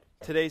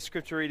Today's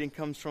scripture reading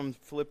comes from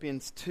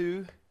Philippians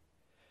 2,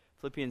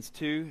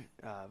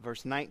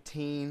 verse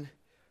 19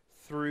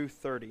 through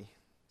 30.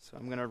 So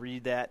I'm going to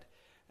read that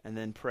and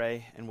then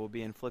pray, and we'll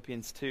be in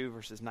Philippians 2,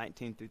 verses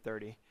 19 through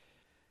 30.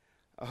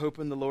 I hope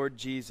in the Lord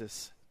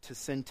Jesus to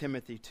send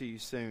Timothy to you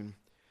soon,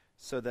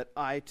 so that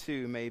I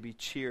too may be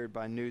cheered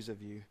by news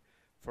of you,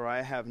 for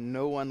I have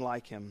no one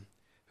like him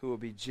who will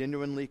be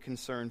genuinely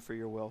concerned for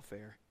your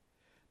welfare.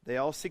 They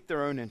all seek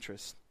their own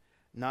interests,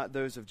 not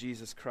those of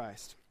Jesus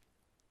Christ.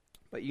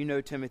 But you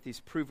know Timothy's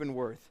proven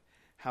worth,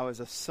 how as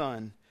a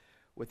son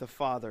with a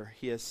father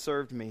he has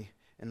served me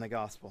in the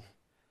gospel.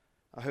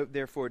 I hope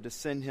therefore to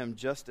send him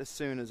just as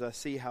soon as I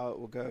see how it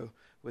will go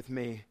with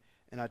me,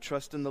 and I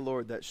trust in the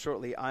Lord that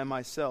shortly I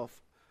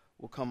myself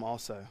will come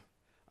also.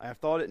 I have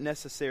thought it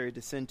necessary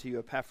to send to you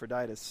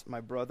Epaphroditus,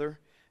 my brother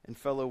and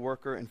fellow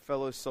worker and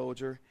fellow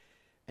soldier,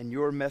 and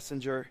your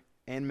messenger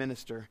and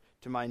minister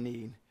to my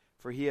need,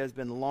 for he has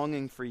been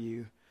longing for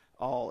you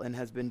all and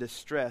has been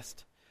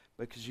distressed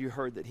because you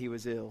heard that he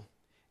was ill.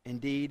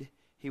 Indeed,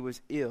 he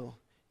was ill,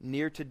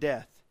 near to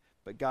death,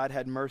 but God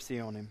had mercy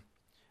on him.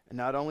 And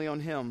not only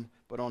on him,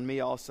 but on me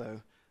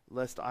also,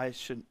 lest I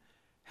should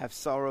have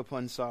sorrow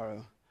upon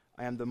sorrow.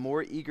 I am the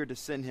more eager to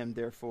send him,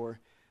 therefore,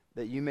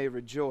 that you may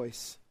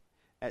rejoice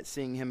at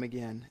seeing him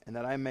again, and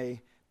that I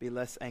may be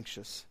less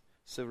anxious.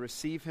 So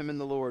receive him in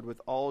the Lord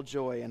with all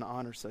joy and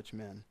honor such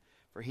men,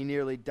 for he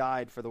nearly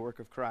died for the work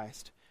of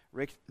Christ,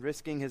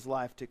 risking his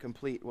life to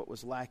complete what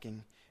was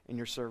lacking in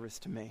your service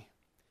to me.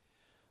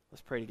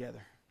 Let's pray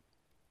together.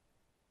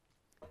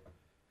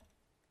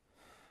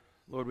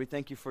 Lord, we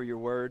thank you for your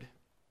word.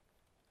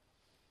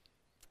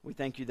 We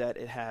thank you that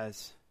it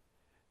has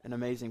an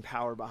amazing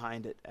power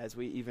behind it as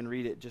we even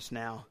read it just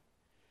now.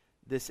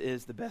 This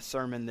is the best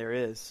sermon there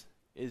is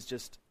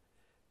just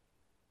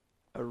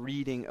a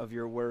reading of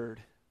your word.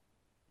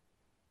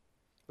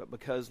 But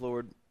because,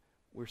 Lord,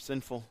 we're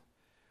sinful,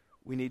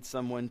 we need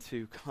someone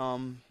to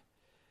come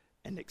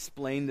and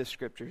explain the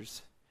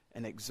scriptures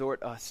and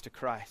exhort us to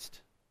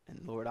Christ.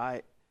 And Lord,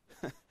 I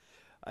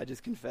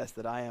just confess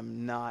that I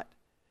am not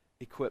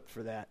equipped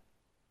for that.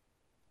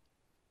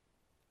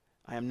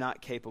 I am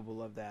not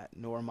capable of that,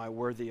 nor am I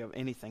worthy of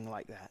anything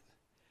like that.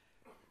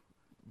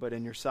 But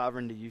in your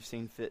sovereignty, you've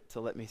seen fit to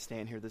let me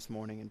stand here this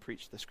morning and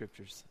preach the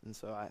scriptures. And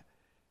so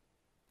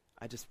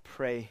I just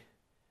pray,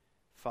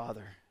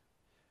 Father,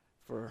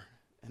 for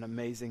an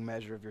amazing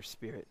measure of your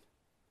Spirit.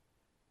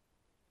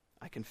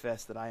 I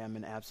confess that I am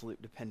in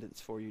absolute dependence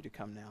for you to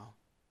come now.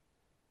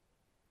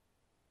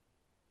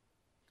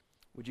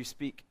 Would you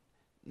speak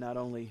not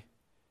only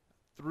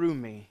through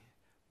me,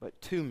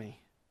 but to me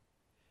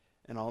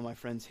and all my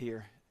friends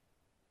here?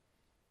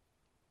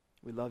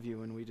 We love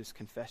you and we just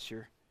confess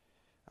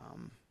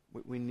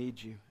we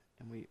need you,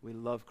 and we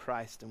love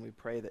Christ, and we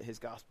pray that his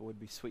gospel would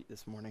be sweet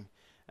this morning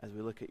as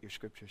we look at your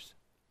scriptures.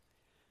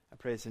 I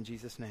pray this in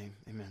Jesus' name.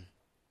 Amen.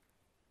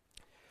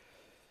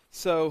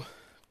 So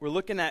we're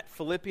looking at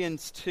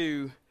Philippians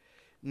 2,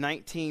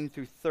 19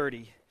 through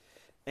 30.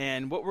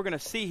 And what we're going to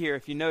see here,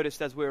 if you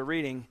noticed as we were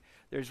reading,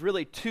 there's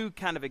really two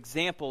kind of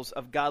examples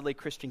of godly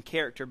Christian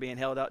character being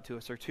held out to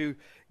us, or two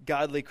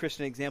godly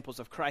Christian examples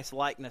of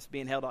Christ-likeness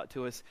being held out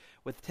to us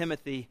with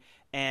Timothy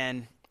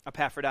and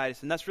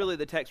Epaphroditus. And that's really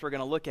the text we're going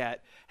to look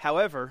at.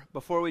 However,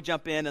 before we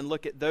jump in and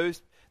look at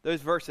those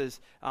verses,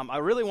 I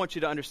really want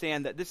you to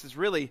understand that this is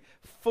really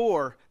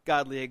four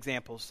godly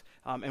examples.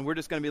 And we're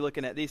just going to be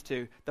looking at these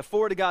two. The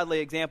four godly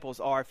examples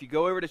are, if you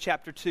go over to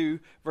chapter 2,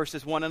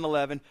 verses 1 and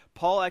 11,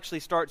 Paul actually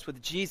starts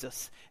with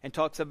Jesus and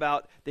talks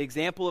about the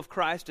example of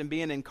Christ and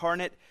being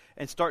incarnate,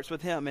 and starts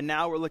with him. And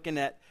now we're looking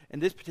at, in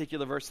this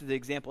particular verse, the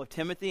example of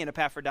Timothy and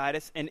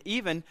Epaphroditus, and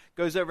even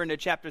goes over into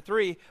chapter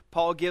 3.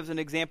 Paul gives an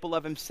example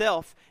of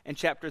himself in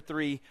chapter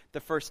 3, the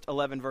first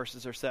 11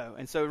 verses or so.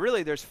 And so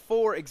really there's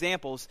four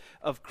examples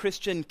of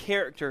Christian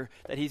character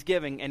that he's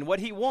giving, and what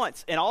he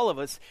wants in all of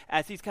us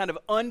as he's kind of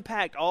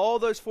unpacked all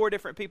those four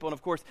different people, and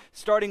of course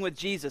starting with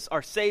Jesus,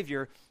 our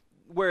Savior,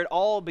 where it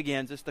all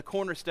begins. It's the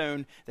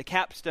cornerstone, the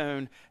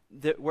capstone,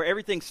 where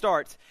everything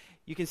starts.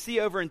 You can see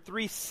over in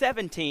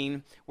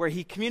 3:17 where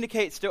he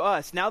communicates to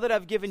us, now that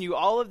I've given you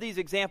all of these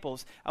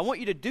examples, I want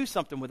you to do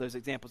something with those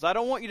examples. I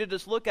don't want you to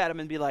just look at them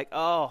and be like,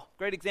 oh,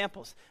 great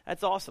examples.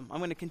 That's awesome. I'm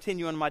going to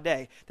continue on my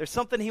day. There's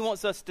something he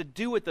wants us to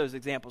do with those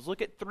examples.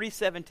 Look at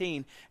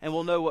 3:17 and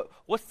we'll know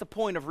what's the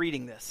point of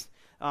reading this.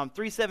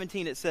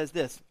 3:17, it says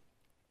this: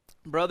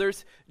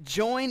 brothers,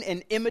 join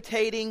in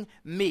imitating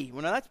me.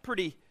 Well, now that's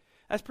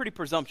pretty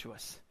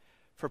presumptuous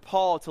for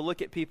Paul to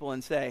look at people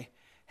and say,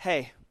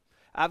 hey,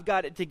 I've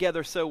got it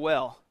together so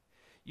well.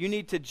 You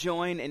need to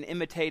join in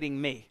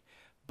imitating me.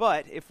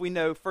 But if we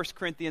know 1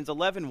 Corinthians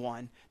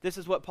 11:1, this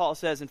is what Paul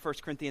says in 1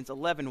 Corinthians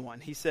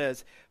 11:1. He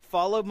says,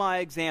 follow my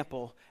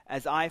example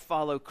as I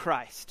follow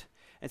Christ.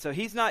 And so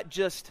he's not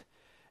just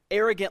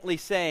arrogantly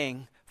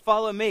saying,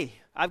 follow me,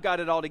 I've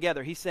got it all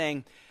together. He's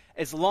saying,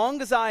 as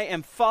long as I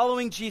am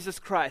following Jesus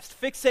Christ,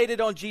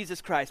 fixated on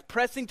Jesus Christ,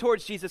 pressing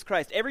towards Jesus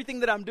Christ, everything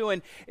that I'm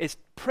doing is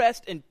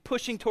pressed and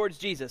pushing towards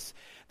Jesus,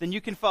 then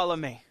you can follow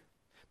me.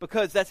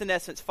 because that's in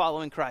essence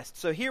following Christ.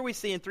 So here we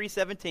see in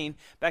 3:17,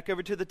 back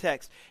over to the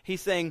text,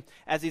 he's saying,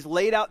 as he's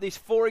laid out these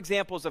 4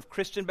 examples of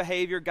Christian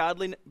behavior,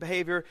 godly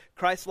behavior,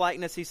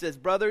 Christ-likeness, he says,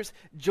 brothers,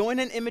 join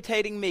in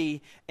imitating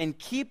me and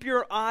keep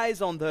your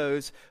eyes on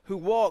those who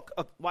walk,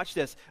 watch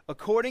this,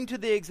 according to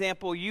the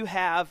example you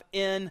have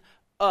in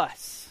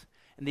us.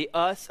 And the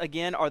us,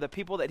 again, are the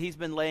people that he's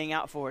been laying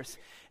out for us.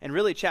 And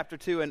really chapter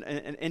 2 and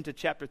into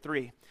chapter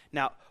 3.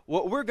 Now,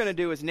 what we're going to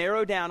do is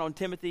narrow down on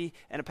Timothy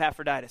and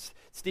Epaphroditus.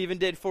 Stephen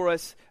did for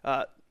us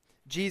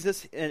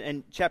Jesus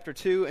in chapter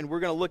 2, and we're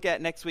going to look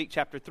at next week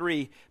chapter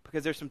 3,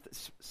 because there's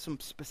some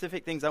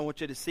specific things I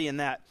want you to see in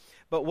that.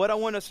 But what I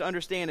want us to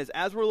understand is,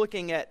 as we're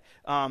looking at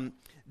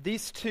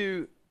these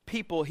 2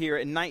 people here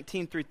in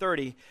 19 through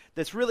 30,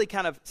 that's really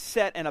kind of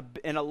set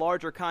in a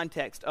larger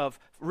context of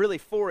really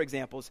 4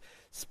 examples,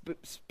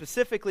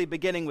 specifically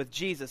beginning with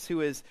Jesus, who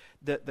is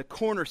the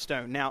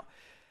cornerstone. Now,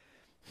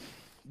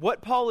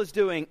 what Paul is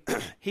doing,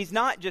 he's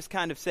not just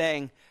kind of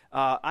saying,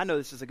 I know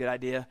this is a good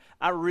idea.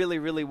 I really,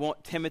 really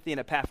want Timothy and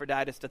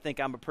Epaphroditus to think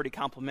I'm a pretty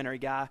complimentary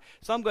guy,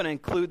 so I'm going to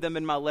include them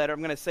in my letter.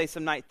 I'm going to say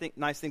some nice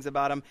things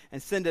about them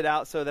and send it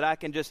out so that I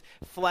can just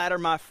flatter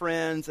my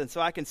friends, and so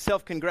I can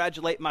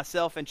self-congratulate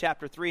myself in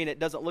chapter 3, and it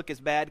doesn't look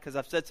as bad because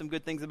I've said some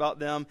good things about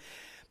them.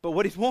 But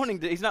what he's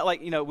wanting to, he's not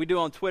like, we do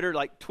on Twitter,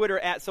 like Twitter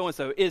at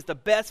so-and-so is the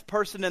best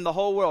person in the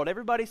whole world.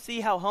 Everybody see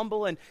how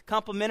humble and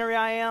complimentary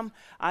I am?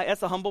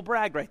 That's a humble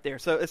brag right there.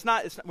 So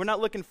we're not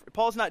looking,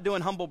 Paul's not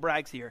doing humble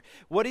brags here.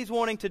 What he's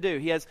wanting to do,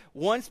 he has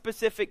one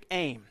specific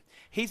aim.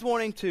 He's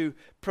wanting to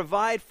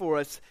provide for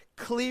us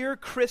clear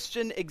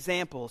Christian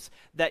examples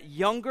that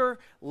younger,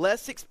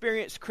 less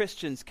experienced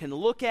Christians can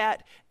look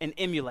at and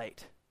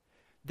emulate.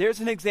 There's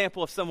an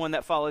example of someone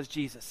that follows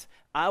Jesus.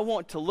 I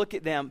want to look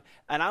at them,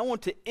 and I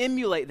want to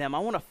emulate them. I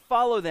want to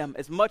follow them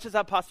as much as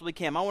I possibly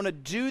can. I want to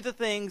do the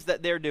things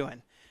that they're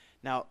doing.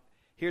 Now,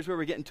 here's where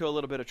we get into a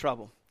little bit of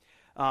trouble.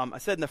 I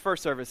said in the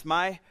first service,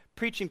 my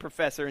preaching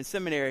professor in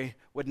seminary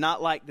would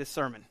not like this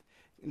sermon.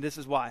 And this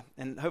is why.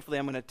 And hopefully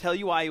I'm going to tell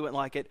you why you wouldn't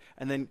like it,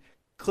 and then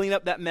clean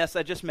up that mess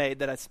I just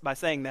made by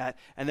saying that,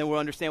 and then we'll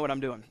understand what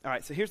I'm doing. All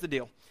right, so here's the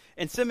deal.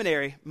 In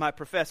seminary, my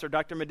professor,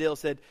 Dr. Medill,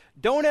 said,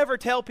 don't ever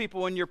tell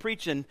people when you're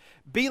preaching,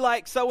 be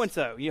like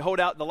so-and-so. You hold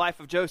out the life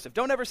of Joseph.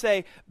 Don't ever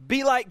say,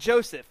 be like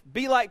Joseph,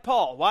 be like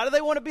Paul. Why do they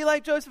want to be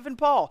like Joseph and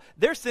Paul?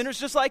 They're sinners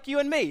just like you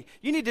and me.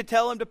 You need to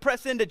tell them to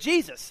press into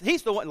Jesus.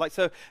 He's the one.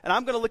 And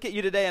I'm going to look at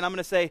you today, and I'm going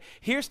to say,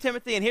 here's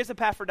Timothy and here's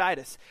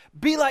Epaphroditus.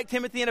 Be like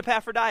Timothy and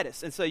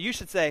Epaphroditus. And so you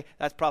should say,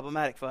 that's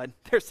problematic, Fudd.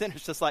 They're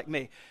sinners just like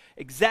me.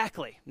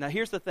 Exactly. Now,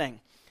 here's the thing.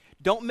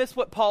 Don't miss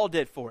what Paul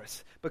did for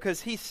us,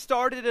 because he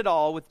started it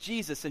all with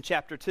Jesus in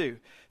chapter 2.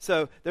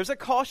 So there's a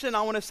caution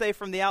I want to say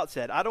from the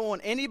outset. I don't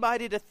want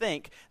anybody to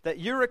think that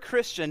you're a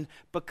Christian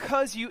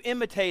because you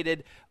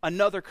imitated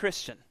another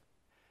Christian.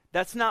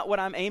 That's not what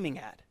I'm aiming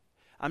at.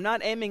 I'm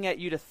not aiming at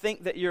you to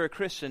think that you're a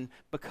Christian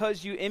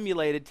because you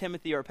emulated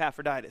Timothy or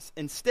Epaphroditus.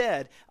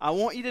 Instead, I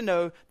want you to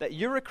know that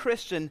you're a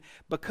Christian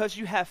because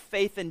you have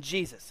faith in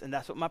Jesus. And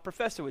that's what my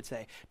professor would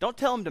say. Don't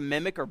tell them to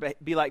mimic or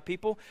be like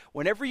people.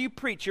 Whenever you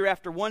preach, you're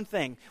after one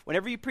thing.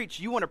 Whenever you preach,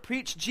 you want to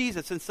preach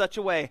Jesus in such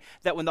a way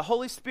that when the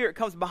Holy Spirit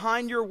comes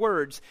behind your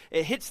words,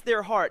 it hits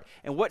their heart.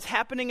 And what's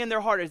happening in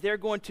their heart is they're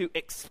going to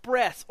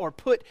express or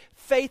put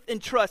faith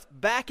and trust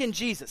back in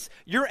Jesus.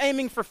 You're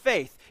aiming for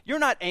faith. You're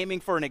not aiming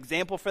for an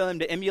example for them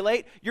to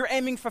emulate. You're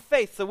aiming for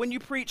faith. So when you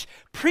preach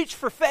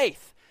for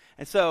faith.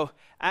 And so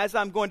as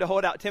I'm going to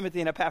hold out Timothy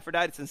and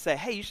Epaphroditus and say,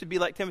 hey, you should be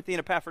like Timothy and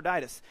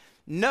Epaphroditus,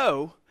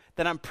 know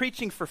that I'm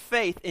preaching for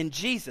faith in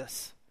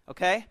Jesus,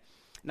 okay?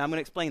 Now I'm going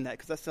to explain that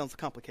because that sounds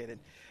complicated.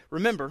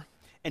 Remember,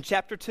 in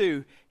chapter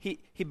 2, he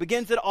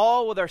begins it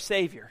all with our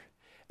Savior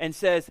and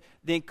says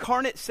the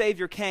incarnate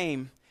Savior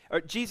came,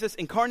 or Jesus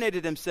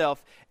incarnated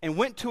himself and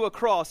went to a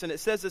cross, and it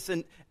says this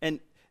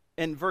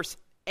in verse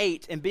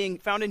 8, and being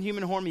found in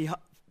human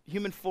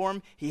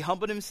form, he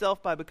humbled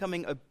himself by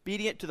becoming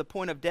obedient to the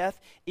point of death,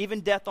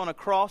 even death on a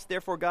cross.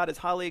 Therefore, God has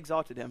highly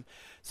exalted him.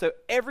 So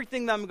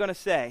everything that I'm going to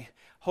say,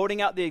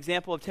 holding out the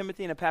example of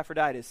Timothy and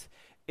Epaphroditus,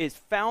 is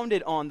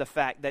founded on the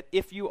fact that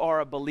if you are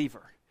a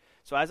believer.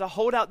 So as I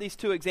hold out these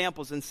 2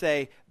 examples and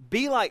say,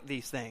 be like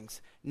these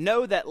things,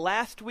 know that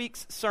last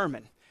week's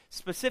sermon,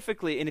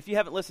 specifically, and if you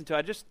haven't listened to it,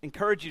 I just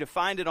encourage you to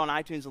find it on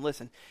iTunes and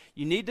listen.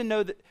 You need to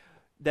know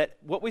that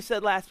what we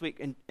said last week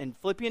in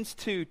Philippians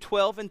 2,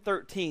 12 and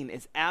 13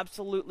 is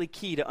absolutely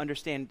key to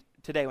understand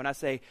today. When I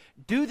say,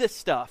 do this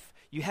stuff,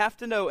 you have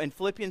to know in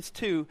Philippians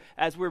 2,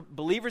 as we're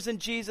believers in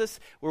Jesus,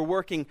 we're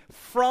working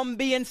from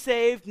being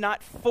saved,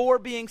 not for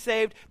being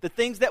saved. The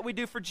things that we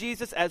do for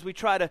Jesus as we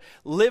try to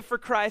live for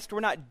Christ, we're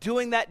not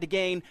doing that to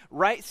gain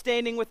right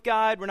standing with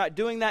God. We're not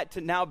doing that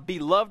to now be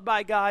loved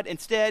by God.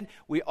 Instead,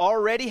 we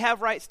already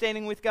have right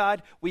standing with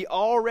God. We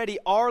already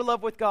are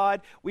loved with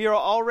God. We are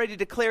already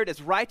declared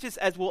as righteous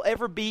as we'll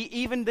ever be,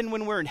 even then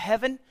when we're in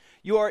heaven.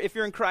 You are, if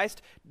you're in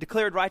Christ,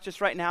 declared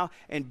righteous right now.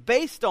 And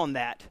based on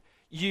that,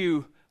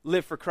 you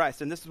live for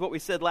Christ. And this is what we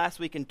said last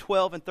week in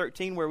 12 and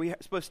 13, where we are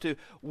supposed to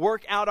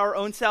work out our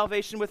own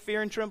salvation with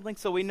fear and trembling.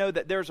 So we know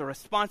that there's a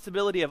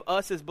responsibility of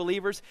us as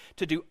believers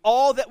to do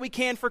all that we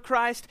can for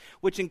Christ,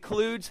 which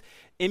includes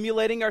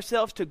emulating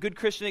ourselves to good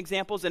Christian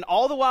examples. And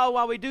all the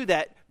while we do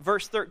that,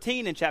 verse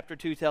 13 in chapter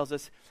 2 tells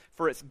us,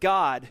 for it's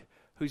God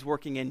who's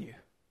working in you.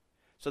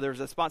 So there's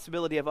a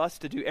responsibility of us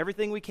to do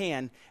everything we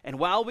can. And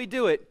while we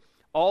do it,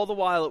 all the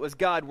while it was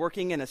God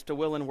working in us to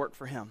will and work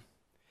for him.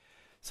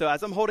 So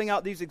as I'm holding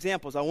out these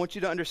examples, I want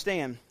you to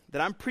understand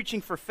that I'm preaching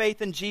for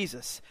faith in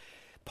Jesus.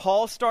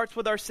 Paul starts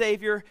with our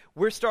Savior.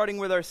 We're starting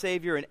with our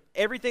Savior. And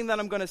everything that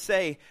I'm going to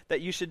say that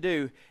you should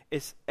do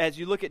is, as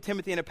you look at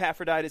Timothy and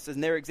Epaphroditus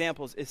and their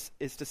examples,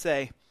 is to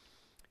say,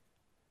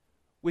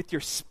 with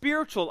your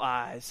spiritual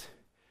eyes,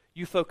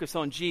 you focus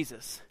on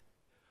Jesus.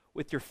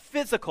 With your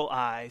physical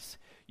eyes,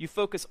 you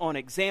focus on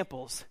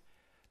examples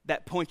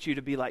that point you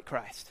to be like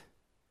Christ.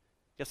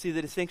 Y'all see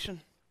the distinction?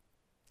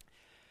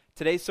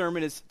 Today's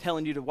sermon is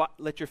telling you to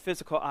let your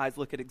physical eyes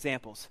look at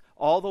examples,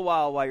 all the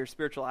while your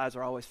spiritual eyes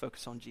are always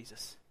focused on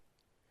Jesus.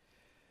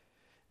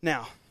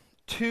 Now,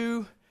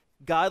 2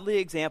 godly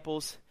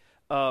examples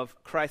of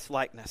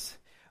Christ-likeness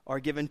are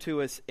given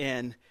to us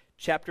in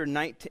chapter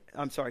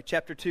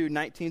 2,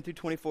 19 through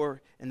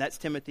 24, and that's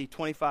Timothy,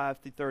 25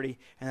 through 30,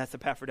 and that's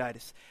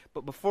Epaphroditus.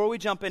 But before we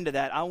jump into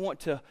that, I want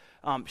to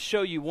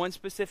show you one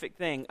specific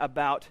thing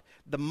about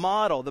the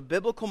model, the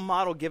biblical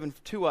model given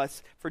to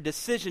us for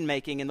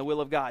decision-making in the will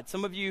of God.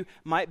 Some of you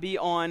might be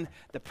on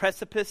the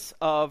precipice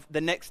of the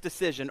next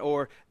decision,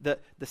 or the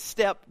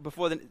step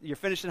before you're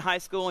finishing high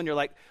school, and you're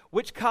like,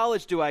 which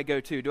college do I go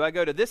to? Do I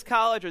go to this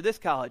college or this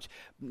college?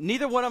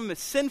 Neither one of them is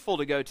sinful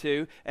to go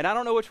to, and I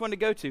don't know which one to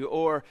go to.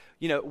 Or,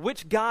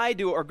 which guy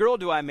or girl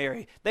do I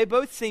marry? They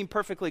both seem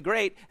perfectly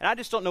great, and I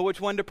just don't know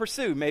which one to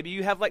pursue. Maybe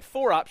you have like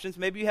 4 options.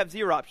 Maybe you have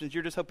 0 options.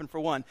 You're just hoping for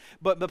one.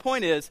 But the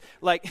point is,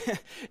 like,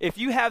 if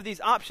you have these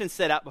options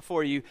set out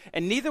before you,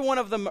 and neither one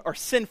of them are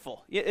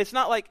sinful. It's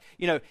not like,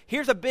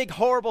 here's a big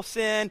horrible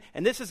sin,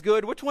 and this is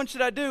good. Which one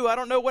should I do? I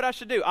don't know what I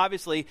should do.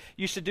 Obviously,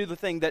 you should do the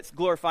thing that's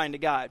glorifying to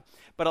God.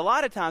 But a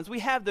lot of times, we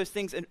have those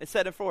things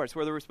set up for us,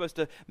 whether we're supposed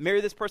to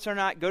marry this person or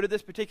not, go to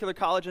this particular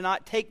college or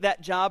not, take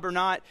that job or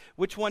not,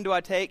 which one do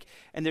I take?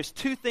 And there's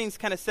 2 things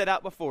kind of set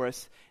out before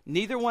us.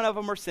 Neither one of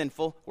them are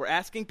sinful. We're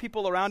asking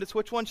people around us,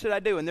 which one should I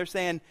do? And they're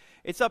saying,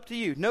 it's up to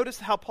you. Notice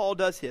how Paul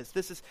does his.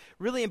 This is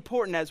really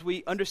important as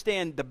we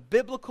understand the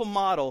biblical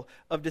model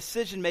of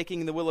decision-making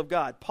in the will of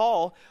God.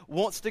 Paul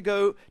wants to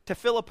go to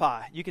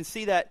Philippi. You can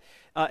see that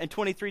in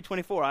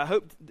 23-24. I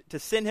hope to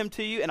send him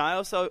to you, and I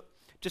also,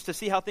 just to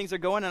see how things are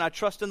going, and I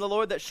trust in the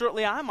Lord that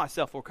shortly I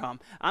myself will come.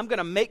 I'm going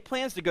to make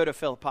plans to go to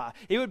Philippi.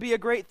 It would be a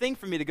great thing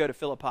for me to go to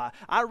Philippi.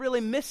 I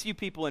really miss you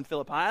people in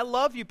Philippi. I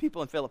love you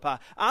people in Philippi.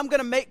 I'm going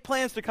to make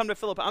plans to come to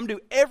Philippi. I'm going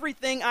to do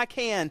everything I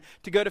can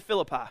to go to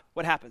Philippi.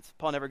 What happens?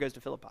 Paul never goes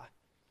to Philippi.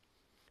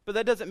 But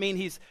that doesn't mean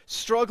he's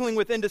struggling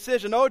with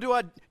indecision. Oh, do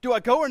I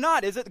go or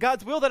not? Is it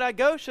God's will that I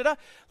go? Should I?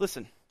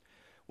 Listen,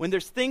 when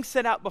there's things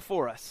set out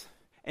before us,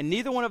 and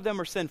neither one of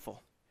them are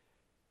sinful,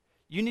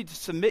 you need to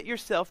submit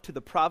yourself to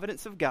the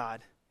providence of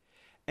God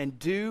and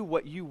do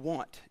what you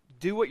want.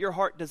 Do what your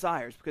heart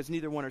desires, because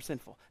neither one are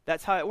sinful.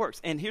 That's how it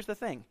works. And here's the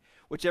thing.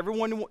 Whichever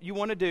one you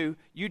want to do,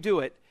 you do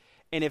it.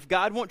 And if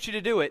God wants you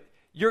to do it,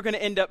 you're going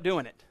to end up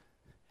doing it.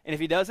 And if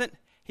he doesn't,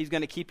 he's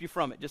going to keep you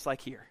from it, just like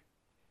here.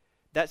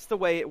 That's the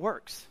way it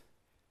works.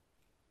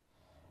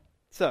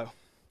 So,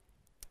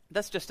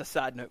 that's just a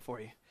side note for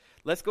you.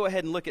 Let's go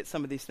ahead and look at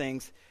some of these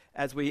things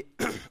as we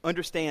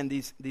understand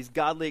these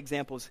godly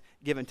examples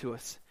given to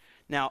us.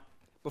 Now,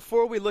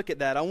 before we look at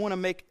that, I want to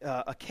make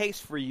a case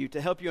for you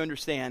to help you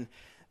understand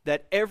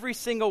that every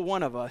single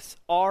one of us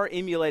are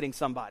emulating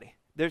somebody.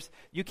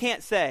 You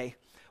can't say,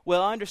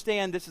 well, I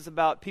understand this is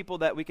about people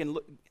that we can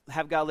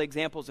have godly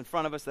examples in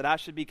front of us that I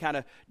should be kind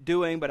of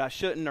doing, but I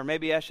shouldn't, or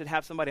maybe I should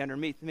have somebody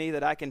underneath me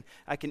that I can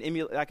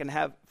emulate, I can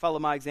have follow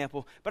my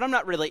example. But I'm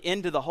not really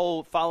into the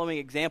whole following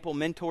example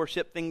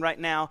mentorship thing right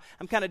now.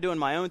 I'm kind of doing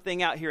my own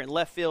thing out here in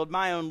left field,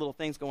 my own little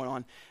things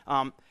going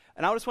on.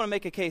 And I just want to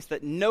make a case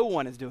that no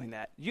one is doing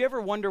that. You ever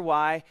wonder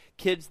why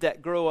kids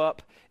that grow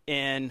up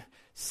in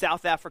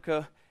South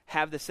Africa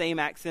have the same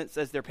accents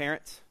as their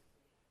parents?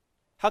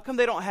 How come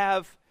they don't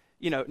have,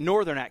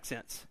 northern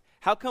accents?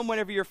 How come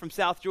whenever you're from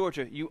South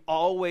Georgia, you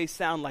always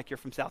sound like you're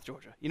from South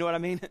Georgia? You know what I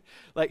mean?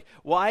 Like,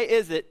 why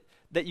is it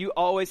that you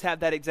always have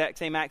that exact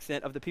same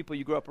accent of the people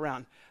you grew up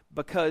around?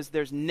 Because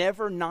there's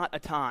never not a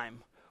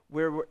time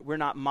where we're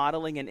not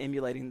modeling and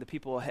emulating the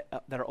people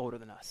that are older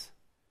than us.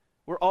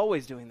 We're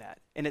always doing that.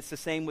 And it's the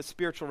same with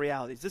spiritual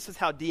realities. This is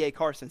how D.A.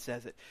 Carson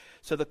says it.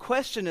 So the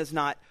question is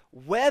not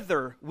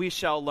whether we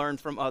shall learn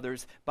from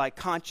others by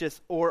conscious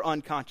or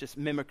unconscious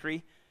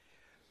mimicry,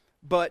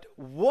 but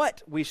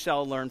what we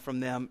shall learn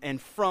from them,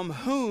 and from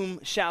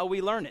whom shall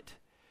we learn it?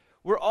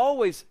 We're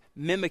always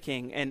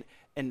mimicking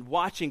and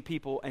watching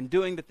people and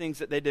doing the things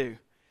that they do.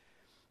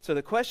 So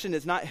the question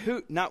is not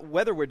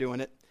whether we're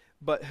doing it,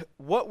 but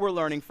what we're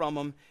learning from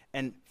them,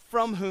 and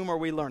from whom are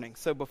we learning?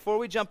 So before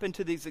we jump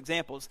into these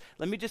examples,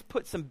 let me just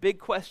put some big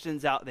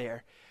questions out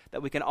there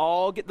that we can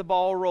all get the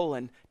ball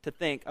rolling to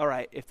think, all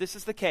right, if this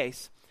is the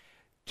case,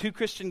 2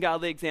 Christian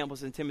godly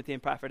examples in Timothy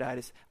and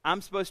Epaphroditus,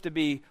 I'm supposed to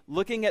be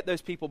looking at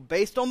those people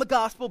based on the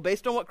gospel,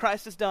 based on what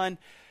Christ has done,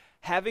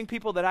 having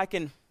people that I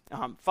can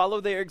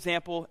follow their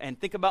example and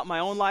think about my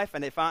own life.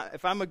 And if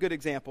I'm a good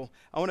example,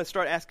 I want to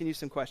start asking you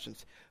some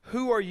questions.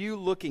 Who are you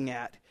looking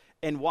at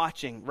and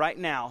watching right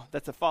now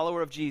that's a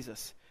follower of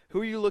Jesus? Who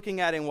are you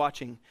looking at and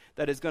watching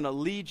that is going to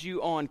lead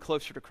you on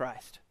closer to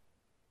Christ?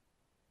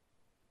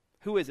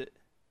 Who is it?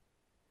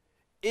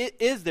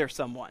 Is there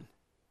someone?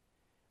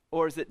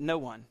 Or is it no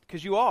one?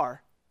 Because you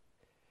are.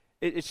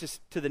 It's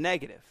just to the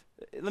negative.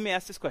 Let me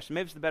ask this question.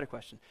 Maybe it's the better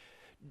question.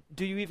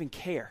 Do you even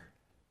care?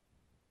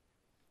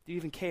 Do you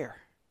even care?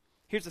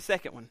 Here's the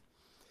second one.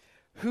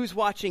 Who's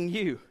watching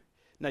you?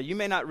 Now, you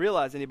may not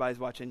realize anybody's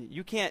watching you.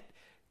 You can't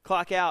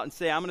clock out and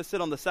say, I'm going to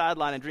sit on the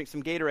sideline and drink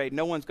some Gatorade.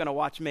 No one's going to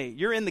watch me.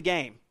 You're in the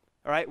game.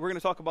 All right? We're going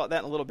to talk about that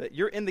in a little bit.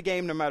 You're in the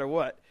game no matter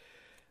what.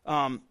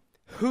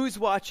 Who's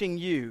watching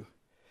you?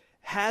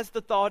 Has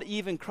the thought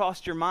even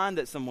crossed your mind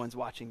that someone's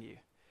watching you?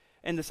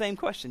 And the same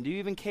question, do you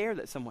even care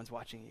that someone's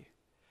watching you?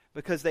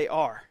 Because they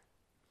are.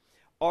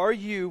 Are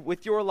you,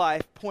 with your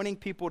life, pointing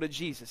people to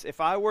Jesus?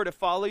 If I were to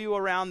follow you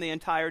around the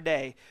entire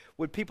day,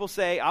 would people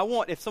say,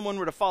 if someone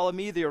were to follow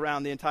me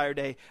around the entire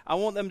day, I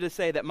want them to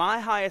say that my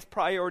highest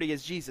priority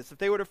is Jesus. If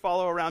they were to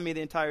follow around me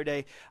the entire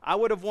day, I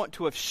would have want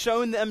to have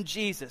shown them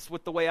Jesus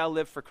with the way I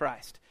live for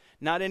Christ,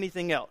 not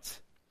anything else.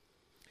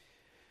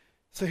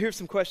 So here's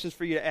some questions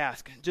for you to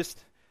ask.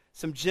 Just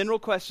some general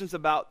questions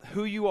about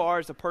who you are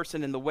as a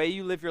person and the way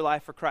you live your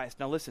life for Christ.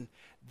 Now listen,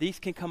 these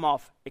can come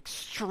off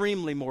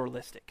extremely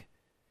moralistic.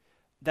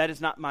 That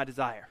is not my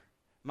desire.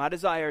 My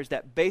desire is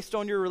that based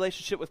on your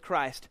relationship with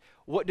Christ,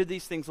 what do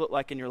these things look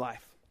like in your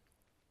life?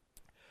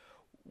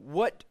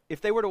 What,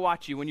 if they were to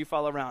watch you when you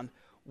follow around,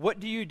 what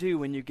do you do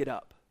when you get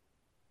up?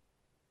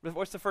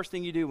 What's the first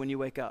thing you do when you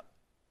wake up?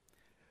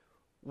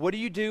 What do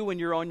you do when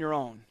you're on your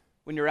own,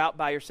 when you're out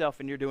by yourself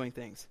and you're doing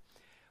things?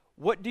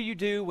 What do you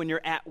do when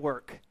you're at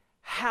work?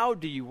 How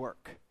do you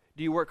work?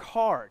 Do you work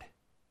hard?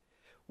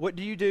 What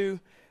do you do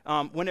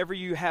whenever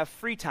you have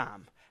free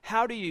time?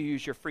 How do you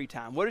use your free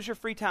time? What is your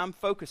free time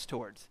focused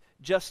towards?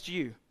 Just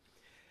you.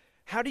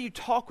 How do you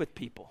talk with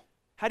people?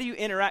 How do you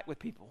interact with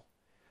people?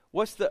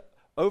 What's the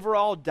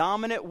overall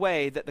dominant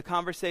way that the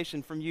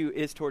conversation from you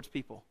is towards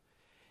people?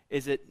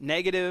 Is it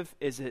negative?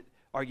 Is it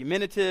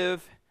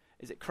argumentative?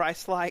 Is it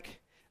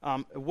Christ-like?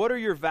 What are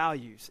your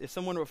values? If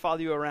someone were to follow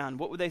you around,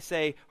 what would they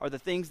say are the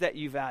things that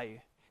you value?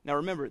 Now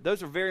remember,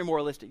 those are very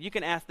moralistic. You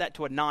can ask that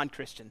to a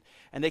non-Christian,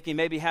 and they can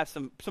maybe have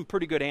some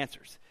pretty good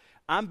answers.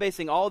 I'm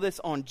basing all this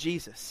on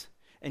Jesus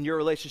and your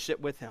relationship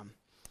with him.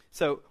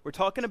 So we're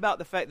talking about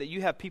the fact that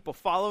you have people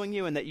following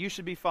you and that you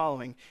should be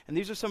following. And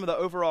these are some of the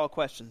overall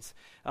questions.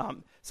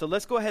 So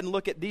let's go ahead and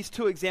look at these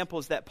 2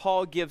 examples that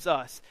Paul gives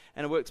us,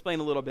 and we'll explain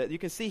a little bit. You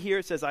can see here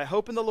it says, I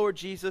hope in the Lord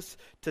Jesus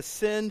to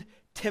send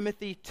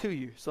Timothy to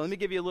you. So let me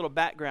give you a little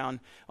background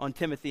on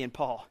Timothy and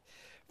Paul.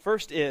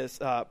 First is,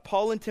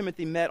 Paul and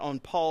Timothy met on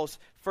Paul's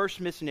first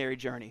missionary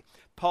journey.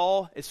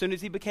 Paul, as soon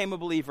as he became a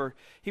believer,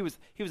 he was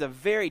a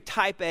very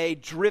type A,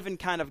 driven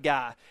kind of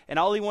guy, and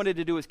all he wanted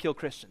to do was kill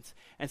Christians.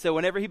 And so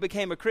whenever he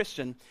became a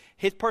Christian,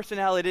 his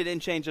personality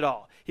didn't change at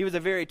all. He was a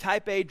very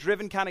type A,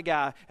 driven kind of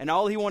guy, and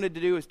all he wanted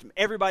to do is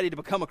everybody to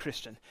become a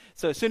Christian.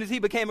 So as soon as he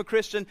became a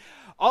Christian,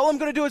 all I'm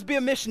going to do is be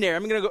a missionary.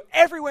 I'm going to go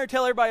everywhere and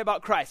tell everybody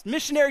about Christ.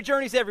 Missionary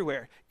journeys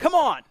everywhere. Come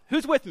on,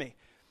 who's with me?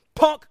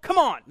 Punk, come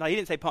on. No, he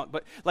didn't say punk,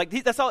 but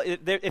that's all.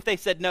 If they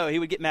said no, he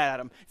would get mad at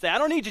him. Say, I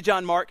don't need you,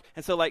 John Mark.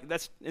 And so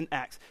that's in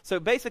Acts.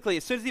 So basically,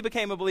 as soon as he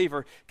became a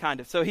believer,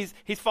 kind of. So he's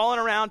following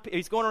around,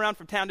 he's going around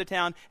from town to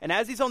town, and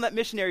as he's on that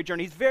missionary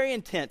journey, he's very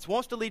intense,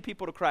 wants to lead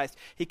people to Christ.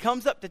 He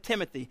comes up to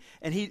Timothy,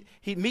 and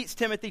he meets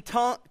Timothy.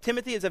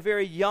 Timothy is a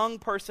very young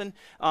person.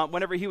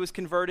 Whenever he was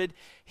converted,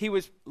 he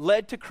was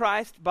led to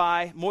Christ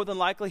by, more than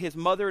likely, his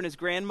mother and his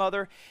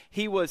grandmother.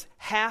 He was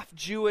half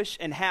Jewish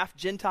and half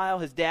Gentile.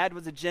 His dad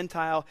was a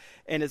Gentile,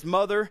 and his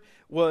mother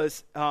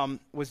was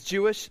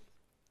Jewish.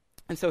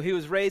 And so he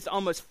was raised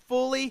almost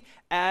fully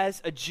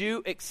as a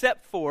Jew,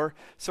 except for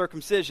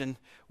circumcision,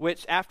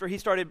 which after he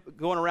started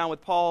going around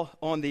with Paul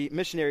on the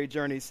missionary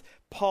journeys,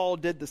 Paul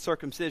did the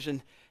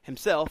circumcision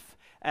himself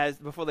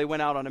before they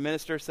went out on a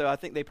minister. So I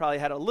think they probably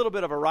had a little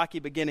bit of a rocky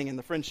beginning in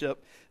the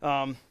friendship.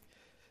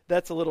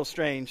 That's a little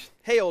strange.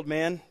 Hey, old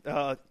man,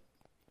 we're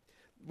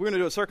going to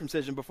do a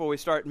circumcision before we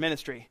start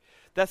ministry.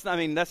 That's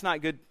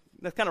not good.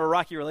 That's kind of a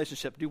rocky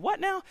relationship. Do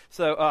what now?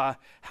 So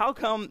how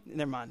come?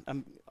 Never mind.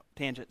 I'm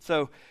tangent.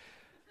 So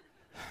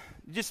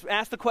just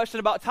ask the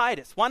question about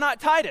Titus. Why not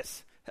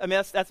Titus? I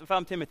mean, that's if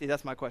I'm Timothy,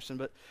 that's my question.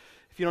 But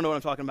if you don't know what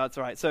I'm talking about, it's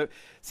all right. So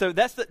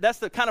that's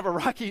the kind of a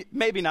rocky,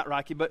 maybe not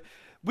rocky, but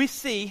we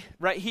see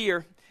right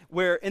here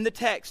where in the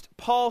text,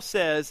 Paul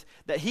says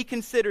that he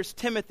considers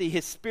Timothy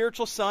his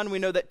spiritual son. We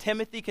know that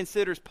Timothy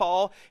considers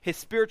Paul his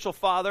spiritual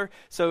father.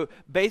 So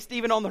based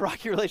even on the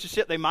rocky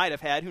relationship they might have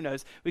had, who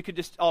knows, we could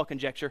just all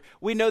conjecture.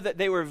 We know that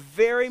they were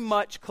very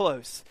much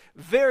close,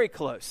 very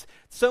close.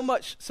 So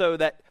much so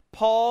that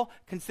Paul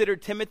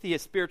considered Timothy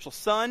his spiritual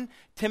son.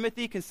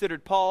 Timothy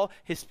considered Paul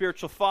his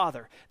spiritual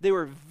father. They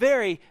were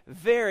very,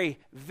 very,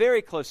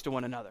 very close to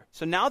one another.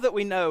 So now that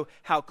we know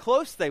how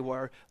close they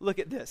were, look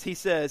at this. He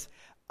says,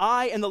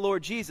 I and the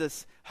Lord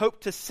Jesus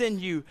hope to send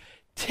you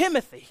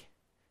Timothy,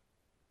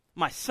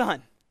 my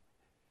son.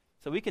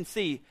 So we can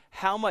see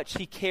how much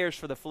he cares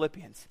for the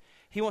Philippians.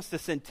 He wants to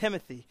send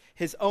Timothy,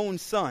 his own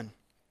son,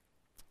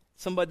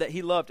 somebody that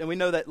he loved. And we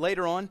know that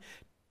later on,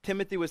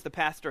 Timothy was the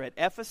pastor at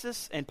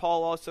Ephesus, and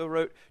Paul also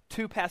wrote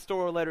 2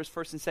 pastoral letters,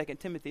 1st and 2nd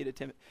Timothy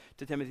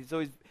to Timothy.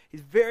 So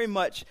he's very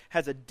much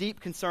has a deep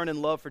concern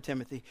and love for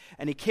Timothy,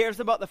 and he cares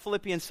about the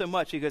Philippians so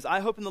much. He goes, I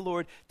hope in the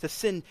Lord to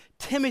send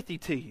Timothy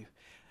to you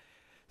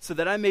so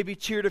that I may be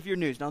cheered of your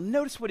news. Now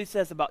notice what he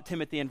says about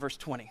Timothy in verse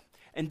 20.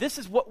 And this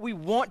is what we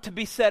want to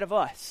be said of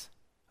us.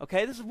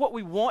 Okay, this is what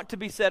we want to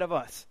be said of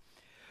us.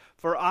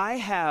 For I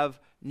have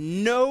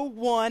no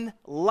one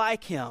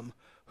like him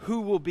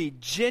who will be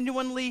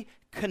genuinely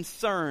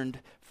concerned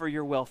for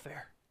your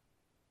welfare.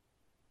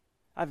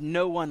 I have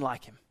no one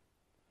like him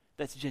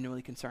that's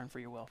genuinely concerned for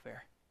your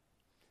welfare.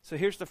 So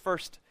here's the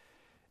first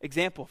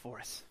example for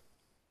us.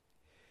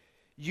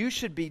 You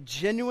should be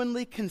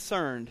genuinely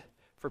concerned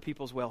for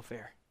people's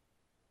welfare.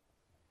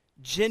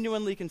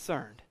 Genuinely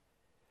concerned.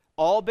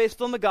 All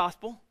based on the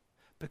gospel,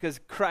 because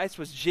Christ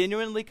was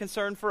genuinely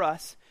concerned for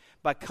us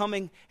by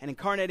coming and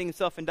incarnating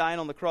himself and dying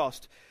on the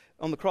cross.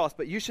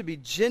 But you should be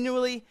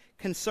genuinely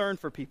concerned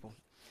for people.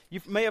 You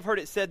may have heard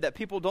it said that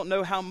people don't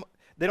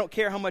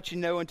care how much you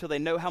know until they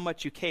know how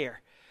much you care.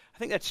 I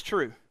think that's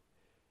true.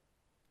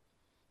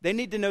 They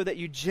need to know that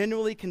you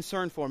genuinely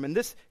concern for them. And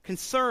this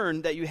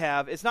concern that you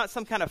have is not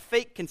some kind of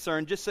fake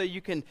concern just so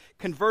you can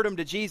convert them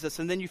to Jesus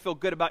and then you feel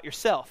good about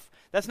yourself.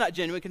 That's not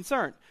genuine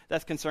concern.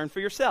 That's concern for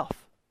yourself.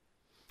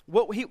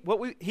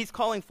 He's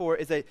calling for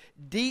is a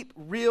deep,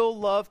 real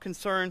love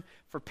concern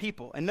for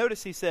people. And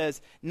notice he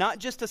says, not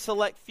just a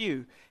select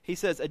few. He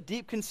says a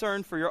deep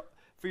concern for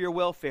your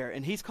welfare.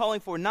 And he's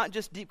calling for not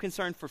just deep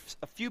concern for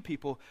a few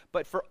people,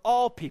 but for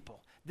all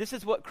people. This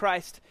is what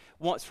Christ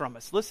wants from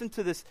us. Listen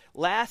to this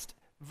last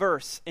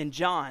verse in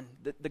John,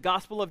 the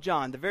Gospel of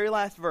John. The very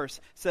last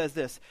verse says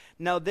this.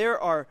 Now there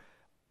are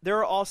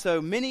also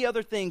many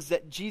other things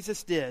that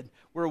Jesus did,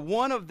 where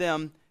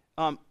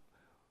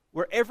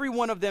every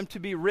one of them to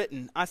be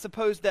written. I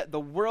suppose that the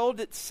world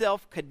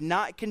itself could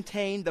not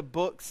contain the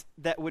books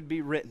that would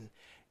be written.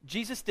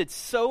 Jesus did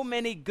so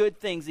many good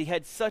things. He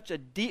had such a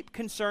deep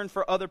concern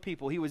for other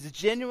people. He was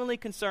genuinely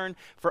concerned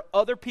for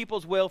other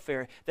people's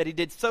welfare that he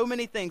did so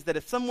many things that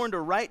if someone were to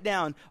write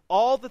down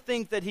all the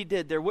things that he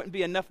did, there wouldn't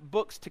be enough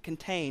books to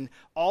contain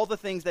all the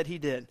things that he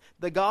did.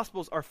 The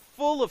Gospels are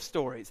full of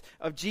stories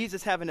of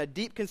Jesus having a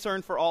deep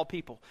concern for all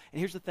people. And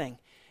here's the thing.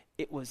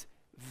 It was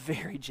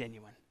very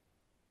genuine.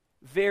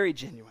 Very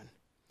genuine.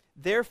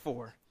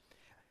 Therefore,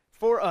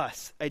 for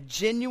us, a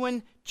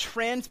genuine,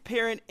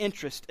 transparent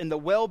interest in the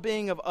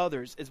well-being of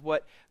others is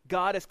what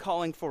God is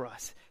calling for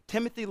us.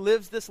 Timothy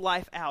lives this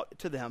life out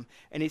to them,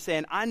 and he's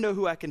saying, I know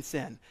who I can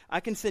send.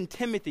 I can send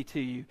Timothy to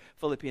you,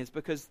 Philippians,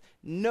 because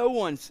no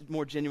one's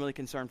more genuinely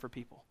concerned for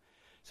people.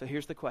 So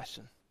here's the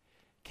question.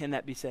 Can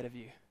that be said of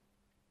you?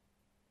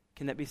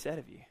 Can that be said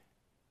of you?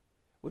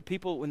 Would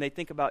people, when they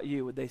think about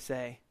you, would they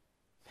say,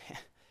 man,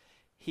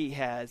 he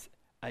has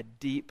a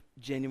deep,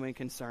 genuine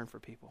concern for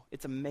people?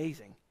 It's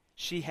amazing.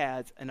 She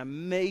has an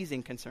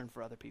amazing concern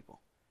for other people.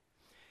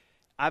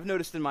 I've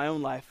noticed in my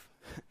own life,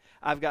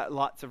 I've got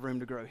lots of room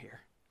to grow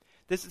here.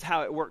 This is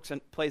how it works and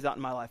plays out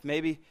in my life.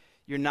 Maybe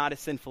you're not as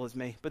sinful as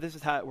me, but this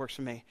is how it works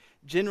for me.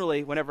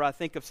 Generally, whenever I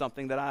think of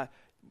something that I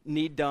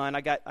need done,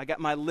 I got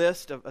my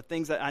list of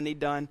things that I need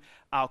done.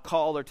 I'll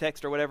call or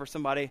text or whatever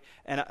somebody,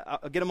 and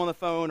I'll get them on the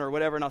phone or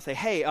whatever, and I'll say,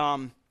 hey,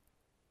 I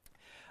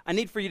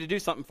need for you to do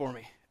something for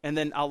me. And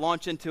then I'll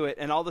launch into it,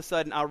 and all of a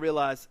sudden I'll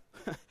realize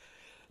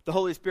the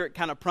Holy Spirit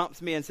kind of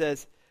prompts me and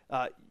says,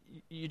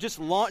 you just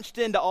launched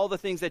into all the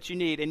things that you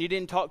need, and you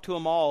didn't talk to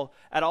them all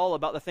at all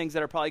about the things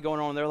that are probably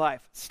going on in their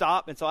life.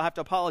 Stop, and so I have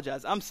to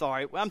apologize. I'm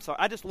sorry.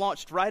 I just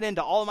launched right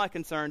into all of my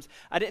concerns.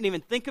 I didn't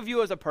even think of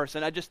you as a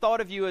person. I just thought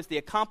of you as the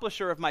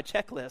accomplisher of my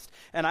checklist,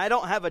 and I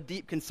don't have a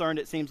deep concern,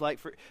 it seems like,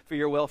 for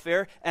your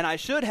welfare, and I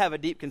should have a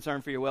deep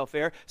concern for your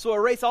welfare. So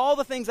erase all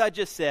the things I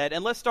just said,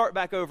 and let's start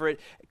back over it,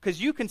 because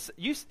you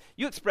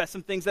expressed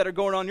some things that are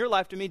going on in your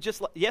life to me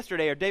just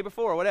yesterday or day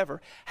before or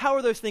whatever. How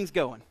are those things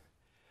going?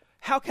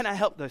 How can I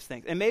help those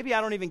things? And maybe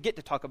I don't even get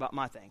to talk about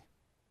my thing.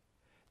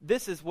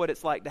 This is what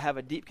it's like to have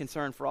a deep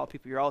concern for all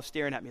people. You're all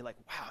staring at me like,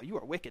 wow, you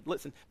are wicked.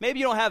 Listen, maybe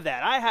you don't have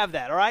that. I have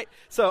that, all right?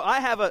 So I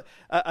have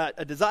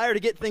a desire to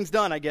get things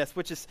done, I guess,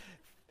 which is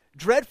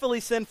dreadfully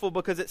sinful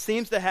because it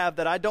seems to have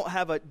that I don't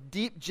have a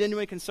deep,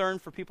 genuine concern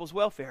for people's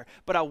welfare.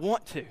 But I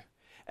want to.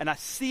 And I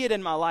see it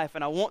in my life,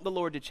 and I want the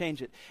Lord to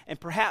change it. And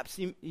perhaps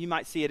you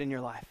might see it in your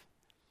life.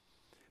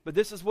 But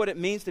this is what it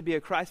means to be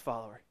a Christ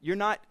follower. You're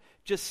not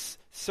just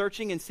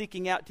searching and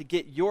seeking out to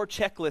get your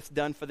checklist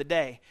done for the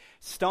day,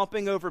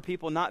 stomping over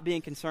people, not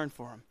being concerned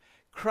for them.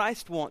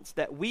 Christ wants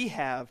that we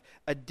have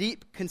a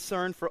deep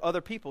concern for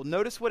other people.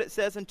 Notice what it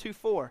says in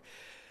 2:4.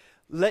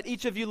 Let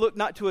each of you look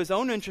not to his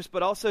own interest,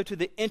 but also to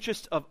the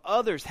interest of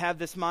others. Have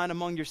this mind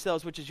among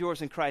yourselves, which is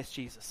yours in Christ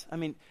Jesus. I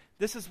mean,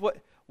 this is what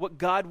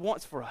God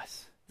wants for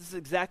us. This is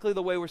exactly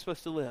the way we're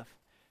supposed to live,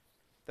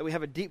 that we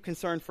have a deep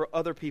concern for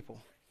other people.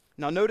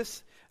 Now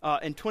notice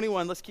in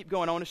 21, let's keep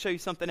going. I want to show you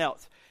something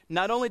else.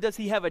 Not only does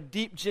he have a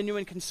deep,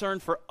 genuine concern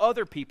for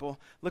other people,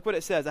 look what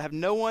it says. I have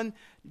no one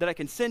that I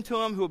can send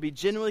to him who will be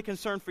genuinely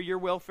concerned for your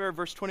welfare.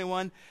 Verse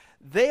 21,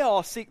 they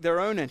all seek their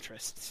own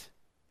interests,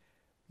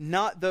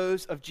 not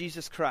those of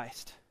Jesus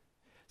Christ.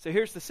 So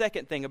here's the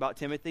second thing about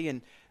Timothy,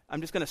 and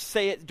I'm just going to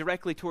say it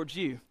directly towards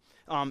you.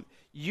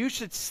 You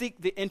should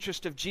seek the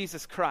interest of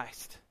Jesus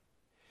Christ.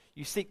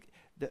 You seek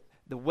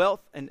the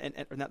wealth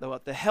or not the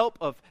wealth, the help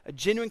of a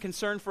genuine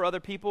concern for other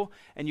people,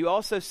 and you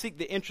also seek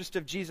the interest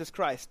of Jesus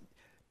Christ.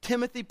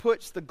 Timothy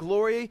puts the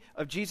glory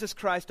of Jesus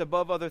Christ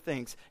above other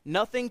things.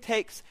 Nothing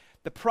takes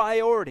the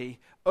priority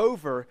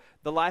over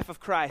the life of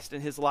Christ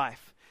in his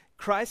life.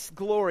 Christ's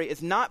glory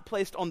is not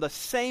placed on the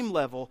same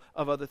level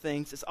of other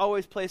things. It's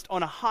always placed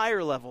on a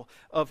higher level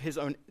of his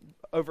own,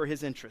 over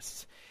his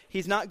interests.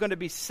 He's not going to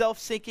be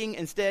self-seeking.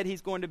 Instead,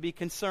 he's going to be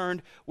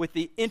concerned with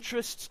the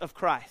interests of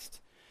Christ.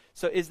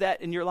 So is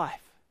that in your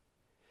life?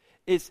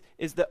 Is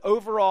the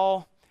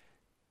overall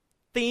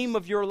theme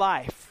of your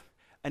life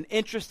an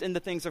interest in the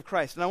things of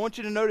Christ? And I want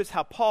you to notice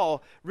how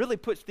Paul really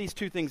puts these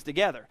two things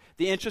together,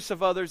 the interests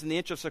of others and the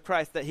interests of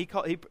Christ, that he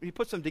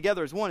puts them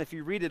together as one if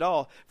you read it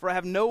all. For I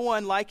have no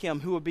one like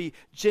him who will be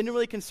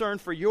genuinely concerned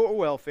for your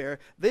welfare.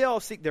 They all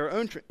seek their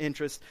own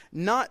interests,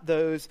 not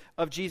those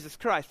of Jesus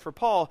Christ. For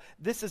Paul,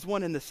 this is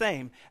one and the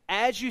same.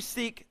 As you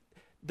seek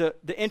the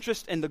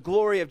interest and the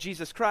glory of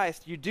Jesus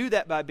Christ, you do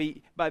that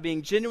by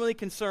being genuinely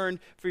concerned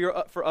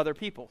for other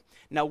people.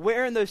 Now,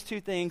 where in those two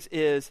things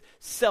is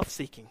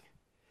self-seeking?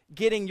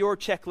 Getting your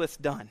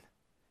checklist done.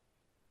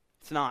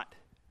 It's not.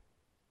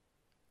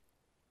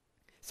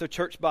 So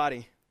church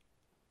body,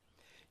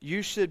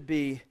 you should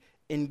be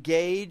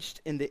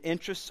engaged in the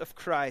interests of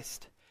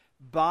Christ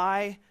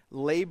by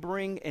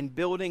laboring and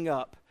building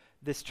up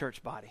this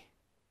church body.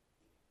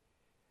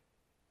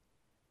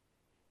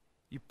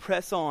 You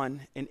press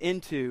on and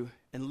into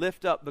and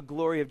lift up the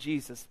glory of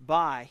Jesus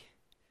by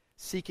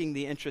seeking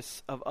the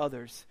interests of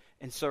others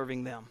and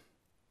serving them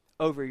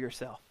over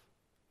yourself.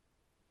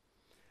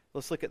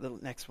 Let's look at the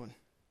next one.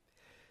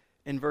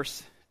 In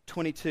verse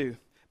 22,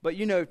 but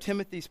you know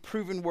Timothy's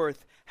proven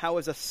worth, how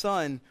as a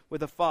son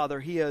with a father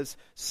he has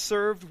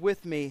served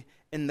with me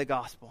in the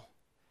gospel.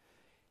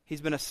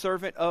 He's been a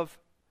servant of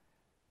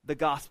the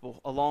gospel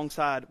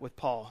alongside with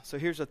Paul. So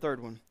here's the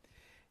third one.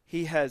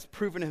 He has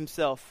proven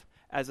himself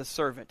as a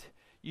servant.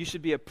 You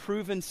should be a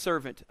proven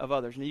servant of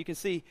others. Now you can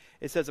see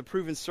it says a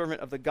proven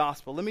servant of the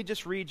gospel. Let me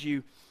just read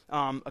you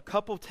a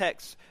couple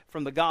texts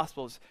from the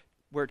Gospels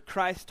where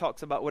Christ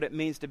talks about what it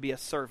means to be a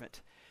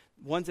servant.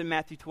 One's in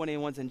Matthew 20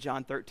 and one's in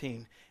John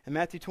 13. In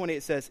Matthew 20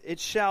 it says, it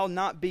shall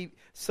not be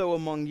so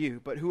among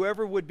you, but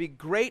whoever would be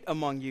great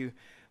among you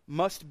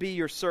must be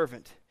your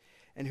servant.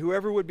 And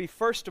whoever would be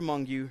first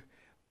among you,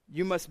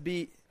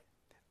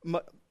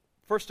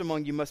 first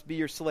among you must be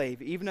your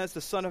slave, even as the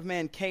Son of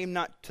Man came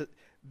not to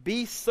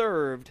be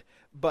served,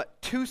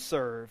 but to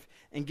serve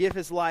and give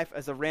his life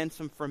as a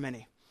ransom for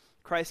many.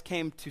 Christ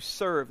came to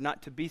serve,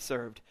 not to be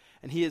served.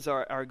 And he is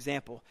our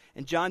example.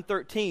 In John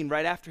 13,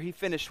 right after he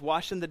finished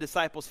washing the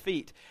disciples'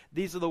 feet,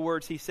 these are the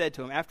words he said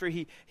to him. After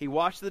he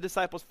washed the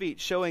disciples' feet,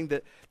 showing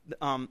the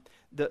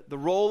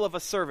role of a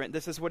servant,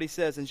 this is what he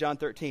says in John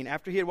 13.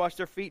 After he had washed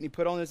their feet and he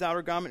put on his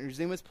outer garment and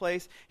resumed his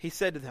place, he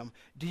said to them,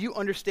 do you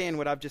understand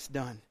what I've just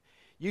done?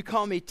 You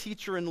call me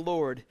teacher and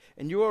Lord,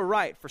 and you are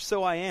right, for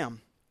so I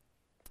am.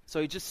 So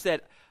he just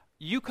said,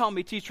 you call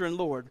me teacher and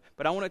Lord,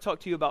 but I want to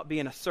talk to you about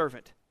being a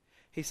servant.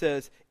 He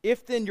says,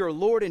 if then your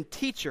Lord and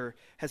teacher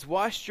has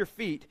washed your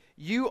feet,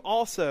 you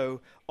also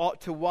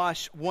ought to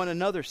wash one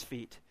another's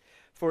feet.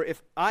 For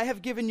if I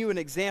have given you an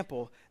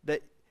example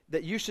that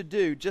you should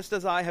do just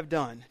as I have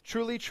done,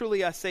 truly,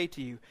 truly I say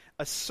to you,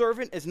 a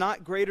servant is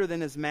not greater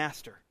than his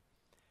master.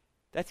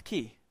 That's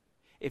key.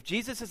 If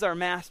Jesus is our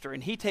master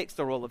and he takes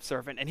the role of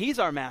servant and he's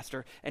our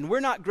master and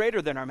we're not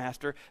greater than our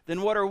master,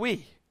 then what are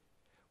we?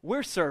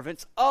 We're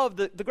servants of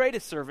the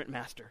greatest servant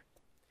master.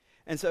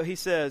 And so he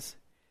says,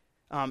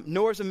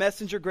 nor is a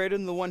messenger greater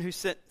than the one who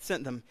sent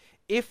them.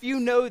 If you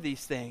know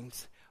these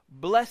things,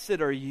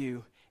 blessed are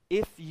you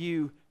if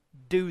you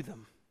do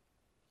them.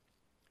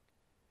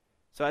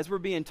 So as we're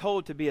being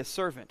told to be a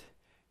servant,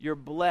 you're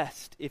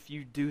blessed if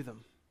you do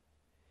them.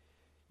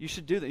 You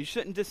should do them. You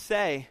shouldn't just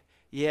say,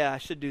 yeah, I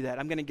should do that.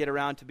 I'm going to get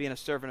around to being a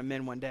servant of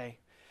men one day.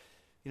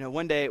 You know,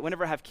 one day,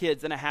 whenever I have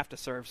kids, then I have to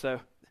serve. So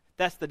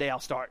that's the day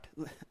I'll start.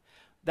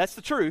 That's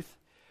the truth.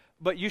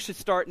 But you should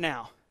start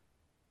now.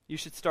 You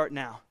should start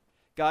now.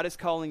 God is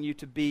calling you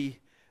to be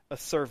a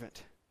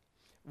servant.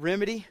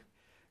 Remedy,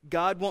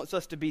 God wants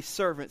us to be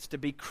servants, to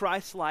be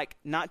Christ-like,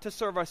 not to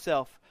serve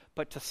ourselves,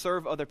 but to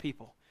serve other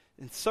people.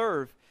 And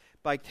serve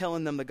by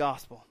telling them the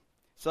gospel.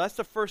 So that's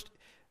the first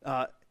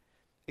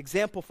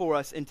example for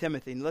us in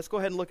Timothy. And let's go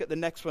ahead and look at the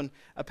next one,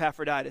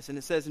 Epaphroditus. And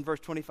it says in verse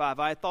 25,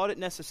 I thought it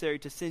necessary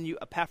to send you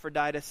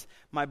Epaphroditus,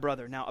 my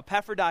brother. Now,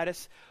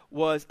 Epaphroditus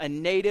was a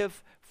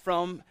native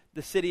from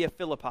the city of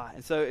Philippi.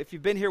 And so if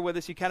you've been here with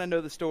us, you kind of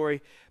know the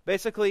story.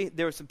 Basically,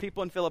 there were some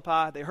people in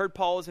Philippi. They heard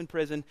Paul was in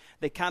prison.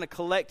 They kind of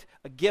collect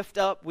a gift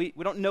up. We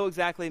don't know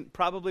exactly.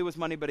 Probably was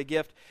money, but a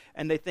gift.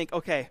 And they think,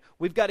 okay,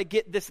 we've got to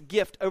get this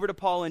gift over to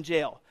Paul in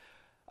jail.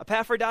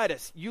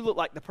 Epaphroditus, you look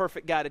like the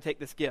perfect guy to take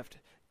this gift.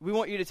 We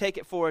want you to take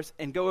it for us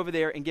and go over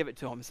there and give it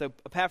to him. So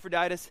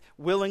Epaphroditus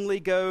willingly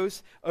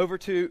goes over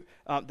to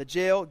the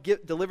jail,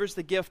 delivers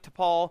the gift to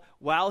Paul.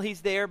 While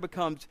he's there,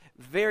 becomes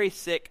very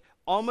sick,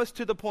 almost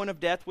to the point of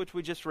death, which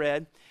we just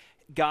read.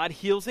 God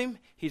heals him.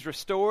 He's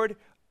restored.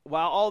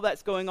 While all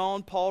that's going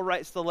on, Paul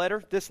writes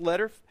this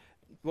letter,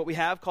 what we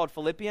have called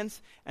Philippians.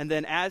 And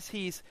then as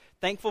he's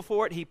thankful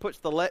for it, he puts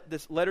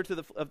this letter to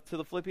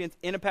the Philippians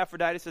in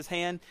Epaphroditus'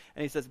 hand.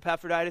 And he says,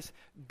 Epaphroditus,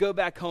 go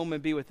back home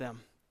and be with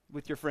them,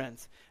 with your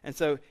friends. And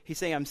so he's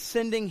saying, I'm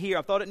sending here.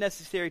 I thought it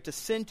necessary to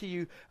send to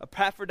you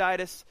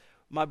Epaphroditus,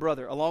 my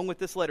brother. Along with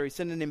this letter, he's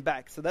sending him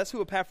back. So that's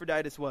who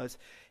Epaphroditus was.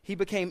 He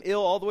became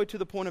ill all the way to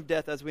the point of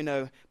death, as we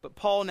know. But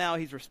Paul now,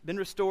 he's been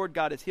restored.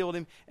 God has healed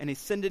him, and he's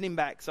sending him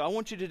back. So I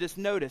want you to just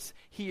notice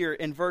here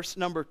in verse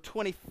number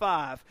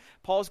 25,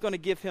 Paul's going to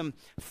give him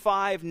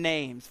 5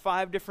 names,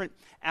 5 different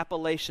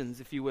appellations,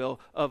 if you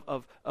will,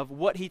 of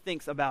what he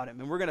thinks about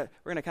him. And we're gonna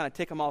kind of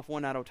tick them off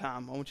one at a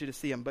time. I want you to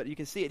see them, but you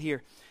can see it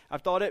here.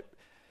 I've thought it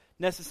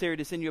necessary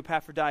to send you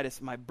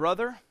Epaphroditus, my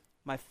brother,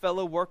 my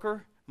fellow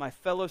worker, my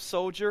fellow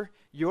soldier,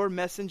 your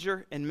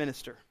messenger and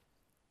minister.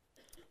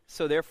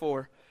 So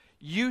therefore,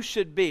 you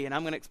should be, and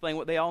I'm going to explain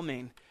what they all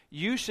mean,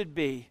 you should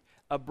be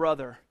a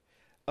brother,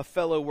 a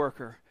fellow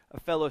worker, a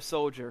fellow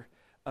soldier,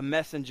 a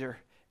messenger,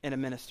 and a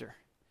minister.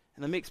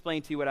 And let me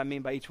explain to you what I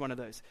mean by each one of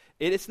those.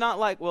 It's not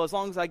like, well, as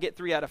long as I get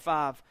 3 out of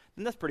 5,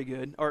 then that's pretty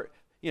good. Or,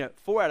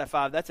 4 out of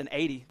 5, that's an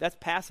 80. That's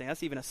passing.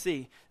 That's even a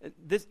C.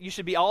 You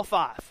should be all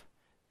 5.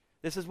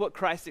 This is what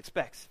Christ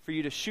expects, for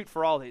you to shoot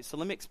for all these. So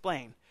let me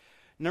explain.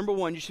 Number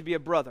 1, you should be a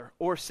brother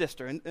or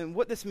sister. And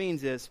what this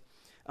means is,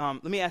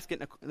 let me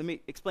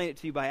explain it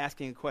to you by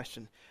asking a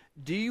question.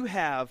 Do you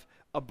have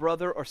a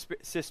brother or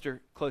sister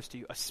close to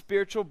you? A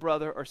spiritual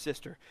brother or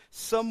sister?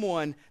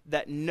 Someone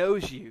that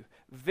knows you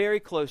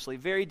very closely,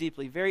 very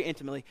deeply, very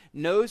intimately,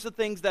 knows the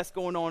things that's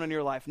going on in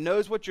your life,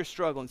 knows what you're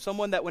struggling.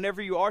 Someone that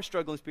whenever you are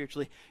struggling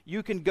spiritually,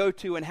 you can go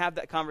to and have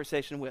that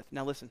conversation with.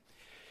 Now listen,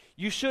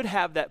 you should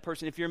have that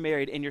person if you're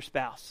married and your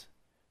spouse.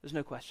 There's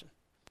no question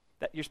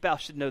that your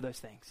spouse should know those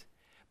things.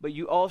 But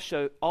you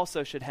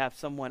also should have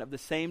someone of the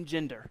same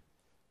gender.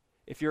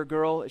 If you're a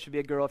girl, it should be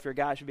a girl. If you're a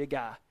guy, it should be a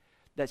guy.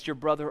 That's your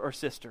brother or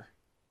sister.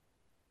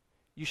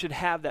 You should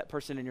have that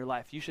person in your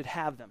life. You should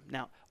have them.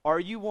 Now, are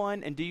you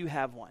one and do you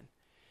have one?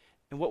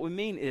 And what we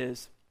mean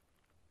is,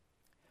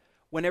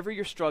 whenever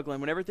you're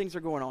struggling, whenever things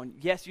are going on,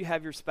 yes, you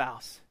have your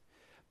spouse.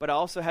 But I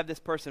also have this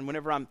person,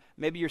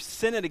 maybe you're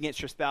sinning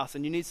against your spouse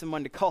and you need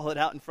someone to call it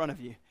out in front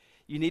of you.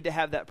 You need to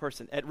have that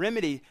person. At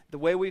Remedy, the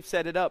way we've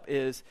set it up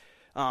is,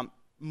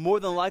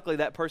 more than likely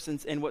that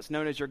person's in what's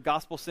known as your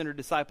gospel-centered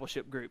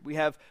discipleship group. We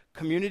have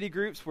community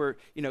groups where,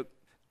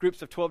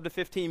 groups of 12 to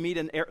 15 meet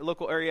in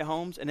local area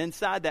homes, and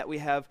inside that we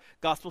have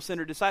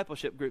gospel-centered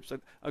discipleship groups,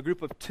 a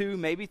group of 2,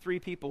 maybe 3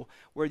 people,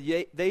 where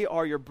they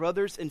are your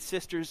brothers and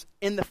sisters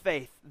in the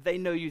faith. They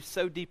know you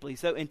so deeply,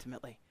 so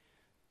intimately.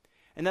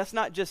 And that's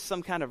not just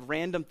some kind of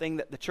random thing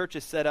that the church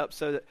has set up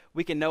so that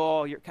we can know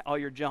all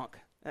your junk.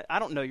 I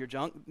don't know your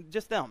junk,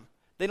 just them.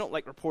 They don't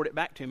report it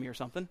back to me or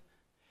something.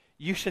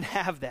 You should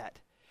have that.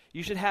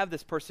 You should have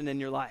this person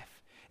in your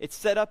life. It's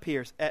set up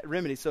here at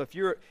Remedy. So if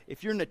you're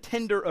an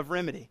attender of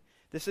Remedy,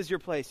 this is your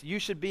place. You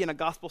should be in a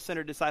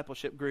gospel-centered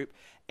discipleship group,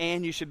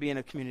 and you should be in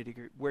a community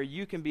group where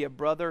you can be a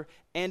brother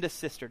and a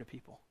sister to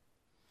people.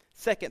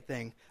 Second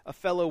thing, a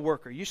fellow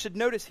worker. You should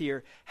notice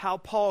here how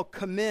Paul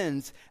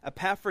commends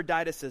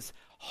Epaphroditus'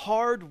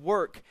 hard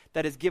work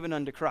that is given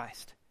unto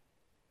Christ.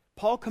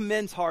 Paul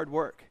commends hard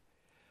work.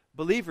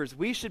 Believers,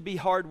 we should be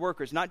hard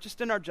workers, not just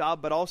in our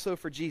job, but also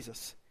for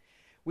Jesus.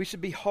 We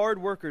should be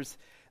hard workers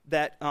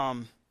that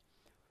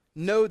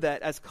know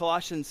that, as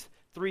Colossians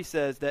 3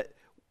 says, that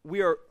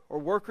we are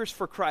workers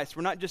for Christ.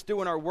 We're not just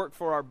doing our work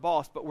for our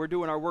boss, but we're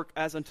doing our work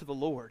as unto the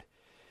Lord.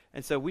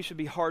 And so we should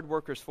be hard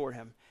workers for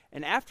him.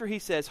 And after he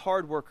says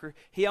hard worker,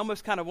 he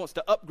almost kind of wants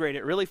to upgrade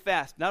it really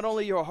fast. Not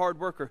only you're a hard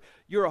worker,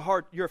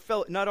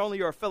 not only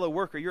you're a fellow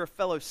worker, you're a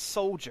fellow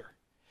soldier.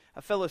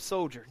 A fellow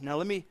soldier. Now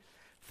let me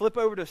flip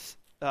over to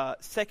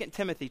 2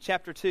 Timothy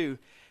chapter 2.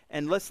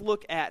 And let's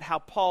look at how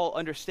Paul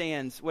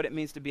understands what it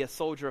means to be a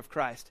soldier of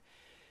Christ.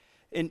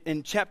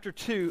 In chapter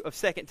 2 of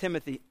 2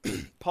 Timothy,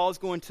 Paul's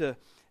going to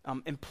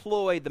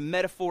employ the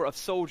metaphor of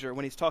soldier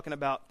when he's talking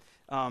about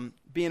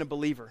being a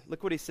believer.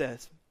 Look what he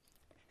says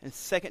in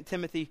 2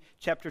 Timothy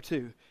chapter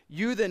 2.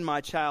 You then,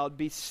 my child,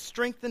 be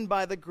strengthened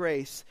by the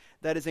grace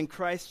that is in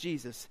Christ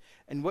Jesus,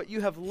 and what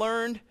you have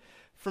learned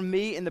from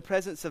me in the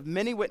presence of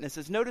many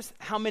witnesses. Notice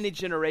how many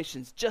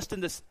generations, just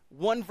in this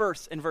one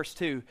verse in verse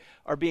 2,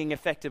 are being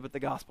affected with the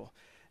gospel.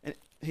 And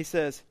he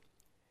says,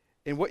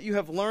 And what you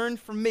have learned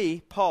from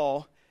me,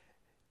 Paul,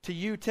 to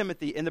you,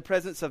 Timothy, in the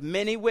presence of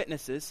many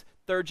witnesses,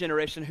 third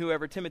generation,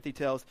 whoever Timothy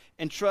tells,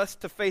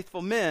 entrust to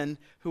faithful men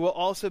who will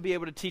also be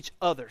able to teach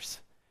others.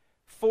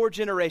 4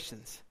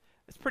 generations.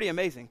 It's pretty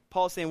amazing.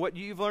 Paul's saying, what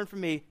you've learned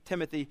from me,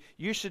 Timothy,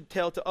 you should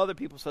tell to other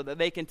people so that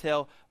they can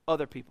tell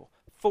other people.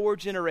 4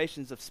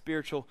 generations of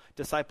spiritual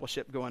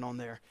discipleship going on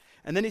there.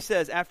 And then he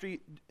says, after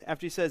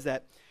he says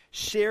that,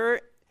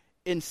 share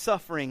in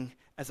suffering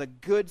as a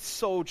good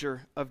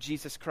soldier of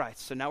Jesus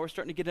Christ. So now we're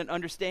starting to get an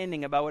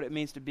understanding about what it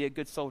means to be a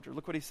good soldier.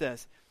 Look what he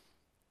says.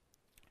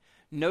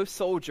 No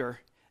soldier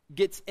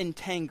gets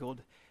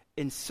entangled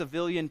in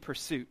civilian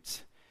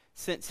pursuits,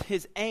 since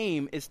his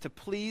aim is to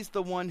please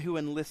the one who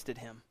enlisted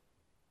him.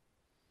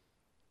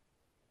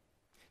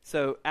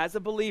 So as a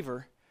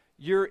believer,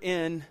 you're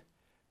in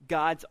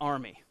God's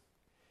army.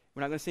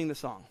 We're not going to sing the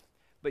song,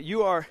 but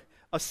you are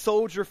a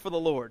soldier for the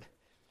Lord.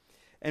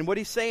 And what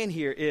he's saying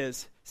here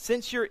is,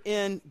 since you're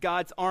in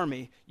God's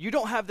army, you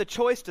don't have the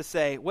choice to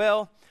say,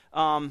 well,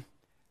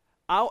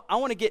 I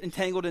want to get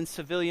entangled in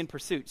civilian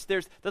pursuits.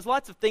 There's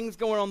lots of things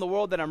going on in the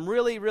world that I'm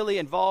really, really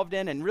involved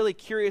in and really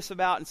curious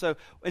about. And so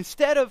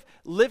instead of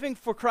living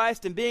for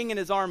Christ and being in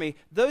his army,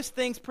 those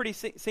things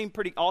seem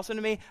pretty awesome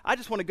to me. I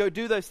just want to go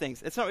do those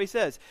things. That's not what he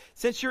says.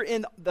 Since you're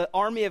in the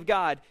army of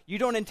God, you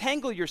don't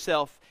entangle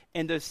yourself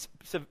in those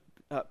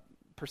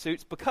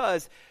pursuits,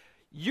 because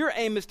your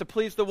aim is to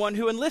please the one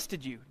who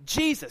enlisted you,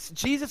 Jesus.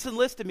 Jesus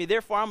enlisted me,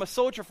 therefore I'm a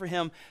soldier for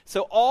him.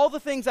 So all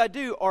the things I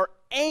do are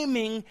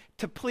aiming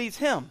to please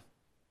him.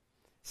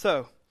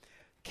 So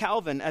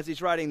Calvin, as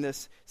he's writing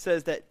this,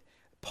 says that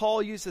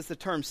Paul uses the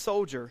term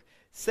soldier,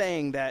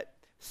 saying that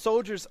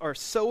soldiers are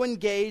so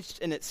engaged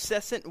in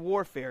incessant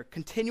warfare,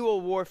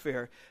 continual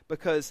warfare,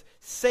 because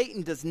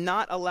Satan does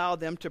not allow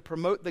them to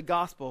promote the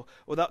gospel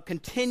without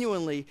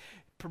continually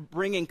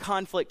bringing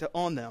conflict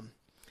on them.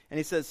 And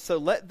he says, so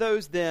let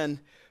those then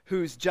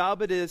whose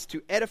job it is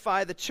to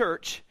edify the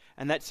church,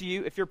 and that's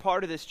you, if you're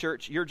part of this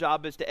church, your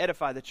job is to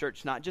edify the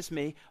church, not just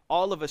me.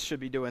 All of us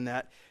should be doing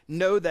that.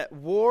 Know that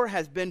war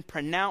has been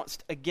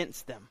pronounced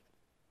against them.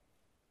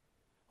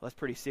 Well, that's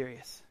pretty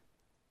serious.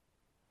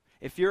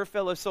 If you're a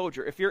fellow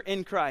soldier, if you're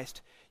in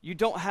Christ, you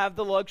don't have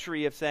the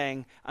luxury of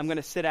saying, I'm going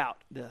to sit out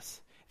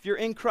this. If you're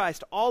in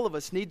Christ, all of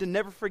us need to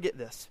never forget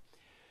this.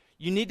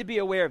 You need to be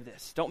aware of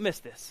this. Don't miss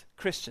this.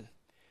 Christian,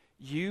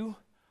 you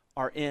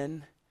are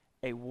in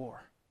a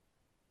war.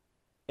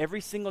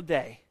 Every single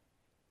day,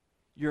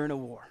 you're in a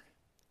war.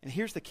 And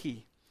here's the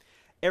key.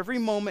 Every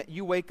moment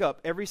you wake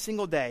up, every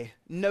single day,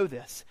 know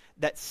this,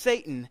 that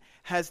Satan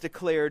has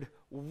declared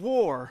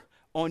war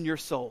on your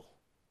soul.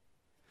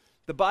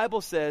 The Bible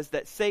says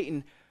that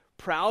Satan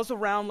prowls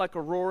around like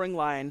a roaring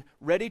lion,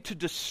 ready to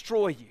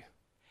destroy you.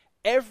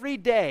 Every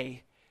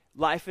day,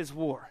 life is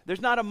war. There's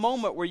not a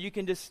moment where you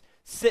can just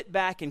sit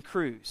back and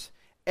cruise.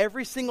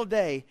 Every single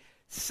day,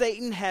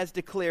 Satan has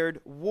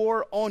declared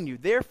war on you.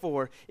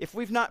 Therefore, if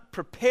we've not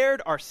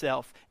prepared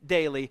ourselves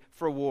daily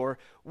for war,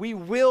 we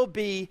will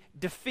be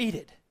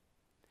defeated.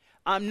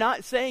 I'm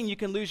not saying you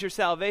can lose your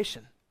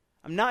salvation.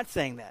 I'm not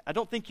saying that. I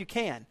don't think you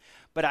can.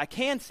 But I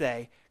can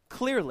say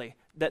clearly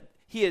that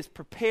he is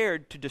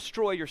prepared to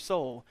destroy your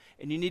soul,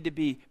 and you need to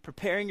be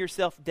preparing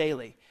yourself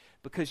daily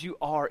because you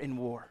are in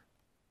war.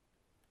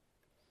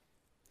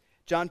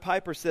 John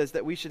Piper says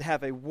that we should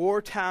have a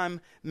wartime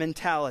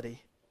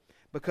mentality,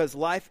 because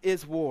life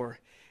is war.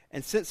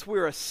 And since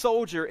we're a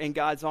soldier in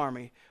God's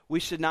army, we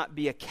should not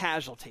be a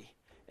casualty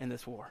in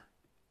this war.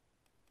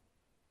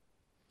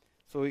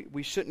 So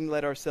we shouldn't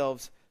let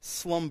ourselves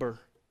slumber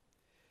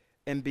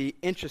and be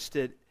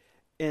interested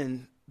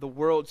in the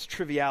world's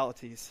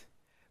trivialities,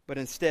 but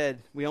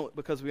instead,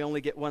 because we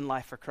only get one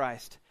life for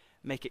Christ,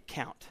 make it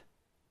count.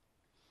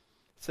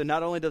 So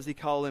not only does he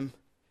call him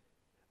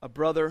a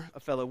brother, a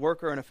fellow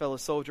worker, and a fellow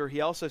soldier,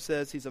 he also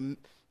says he's a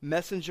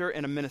messenger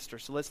and a minister.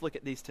 So let's look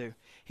at these two.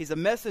 He's a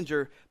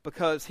messenger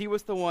because he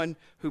was the one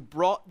who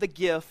brought the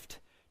gift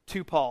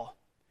to Paul.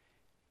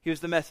 He was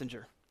the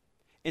messenger.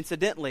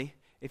 Incidentally,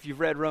 if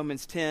you've read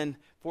Romans 10,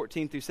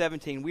 14 through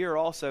 17, we are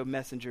also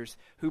messengers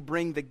who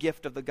bring the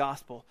gift of the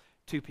gospel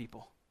to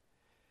people.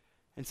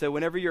 And so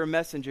whenever you're a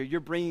messenger, you're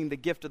bringing the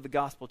gift of the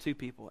gospel to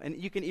people. And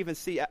you can even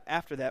see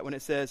after that when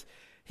it says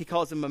he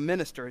calls him a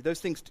minister.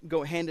 Those things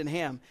go hand in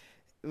hand.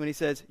 When he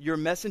says, you're a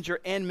messenger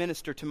and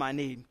minister to my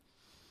need.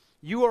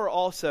 You are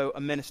also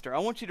a minister. I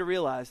want you to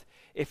realize,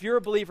 if you're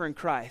a believer in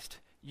Christ,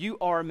 you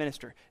are a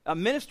minister. A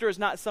minister is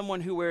not someone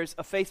who wears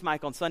a face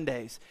mic on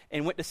Sundays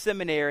and went to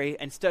seminary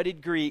and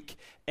studied Greek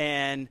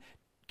and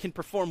can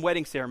perform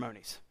wedding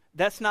ceremonies.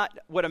 That's not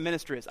what a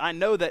minister is. I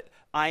know that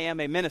I am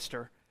a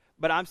minister,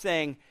 but I'm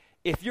saying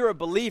if you're a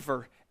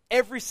believer,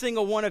 every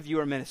single one of you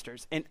are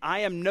ministers, and I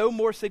am no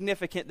more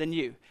significant than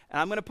you.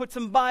 And I'm going to put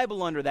some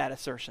Bible under that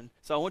assertion.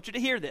 So I want you to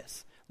hear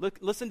this.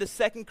 Listen to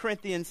 2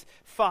 Corinthians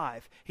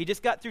 5. He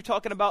just got through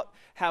talking about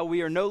how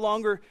we are no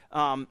longer,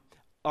 our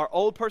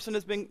old person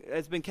has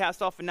been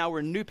cast off, and now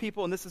we're new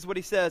people. And this is what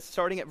he says,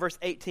 starting at verse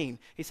 18.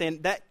 He's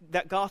saying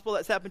that gospel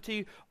that's happened to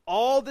you,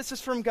 all this is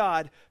from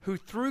God, who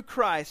through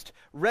Christ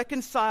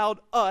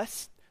reconciled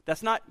us,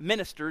 That's not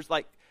ministers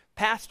like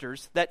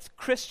pastors. That's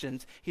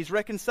Christians. He's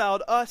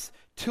reconciled us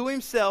to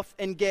himself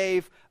and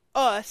gave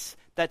us,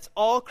 that's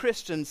all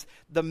Christians,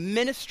 the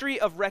ministry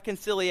of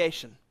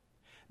reconciliation.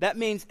 That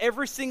means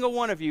every single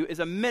one of you is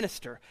a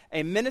minister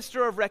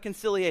of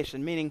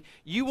reconciliation, meaning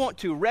you want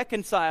to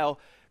reconcile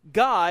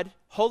God,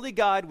 holy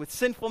God, with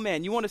sinful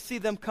man. You want to see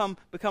them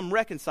become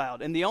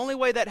reconciled. And the only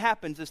way that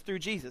happens is through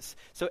Jesus.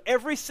 So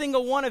every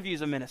single one of you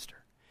is a minister.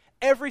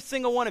 Every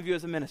single one of you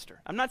is a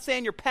minister. I'm not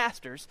saying you're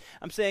pastors.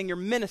 I'm saying you're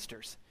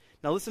ministers.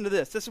 Now listen to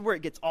this. This is where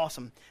it gets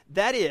awesome.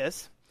 That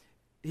is,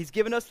 he's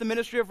given us the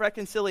ministry of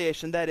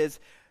reconciliation. That is,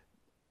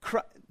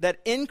 that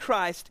in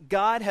Christ,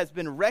 God has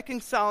been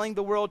reconciling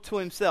the world to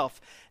himself,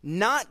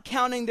 not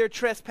counting their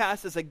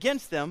trespasses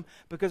against them,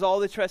 because all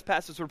the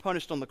trespasses were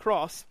punished on the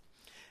cross.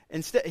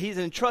 Instead, he's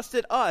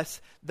entrusted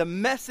us the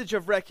message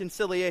of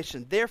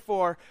reconciliation.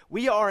 Therefore,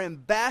 we are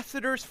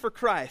ambassadors for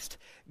Christ.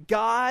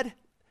 God,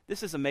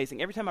 this is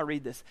amazing. Every time I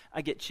read this,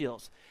 I get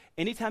chills.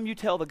 Anytime you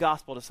tell the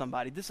gospel to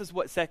somebody, this is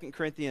what 2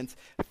 Corinthians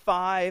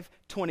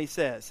 5:20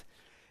 says.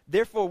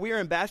 Therefore, we are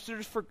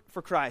ambassadors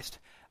for Christ.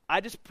 I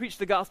just preached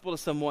the gospel to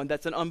someone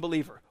that's an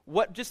unbeliever.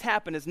 What just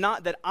happened is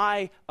not that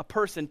a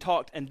person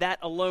talked, and that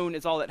alone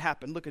is all that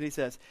happened. Look what he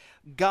says.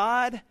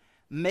 God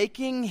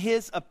making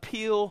his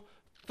appeal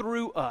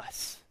through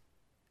us.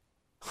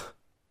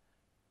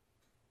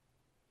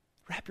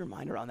 Wrap your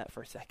mind around that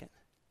for a second.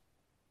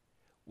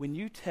 When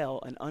you tell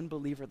an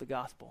unbeliever the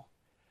gospel,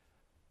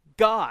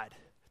 God,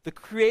 the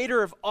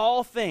creator of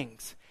all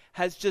things,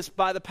 has just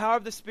by the power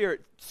of the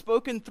Spirit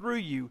spoken through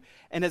you,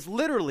 and has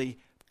literally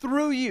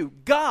through you,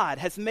 God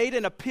has made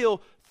an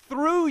appeal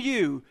through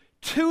you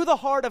to the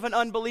heart of an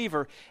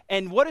unbeliever.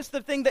 And what is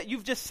the thing that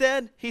you've just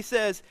said? He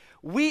says,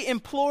 we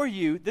implore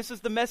you, this is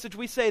the message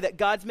we say that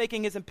God's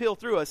making his appeal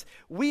through us.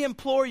 We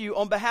implore you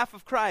on behalf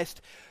of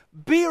Christ,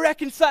 be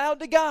reconciled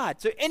to God.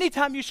 So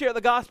anytime you share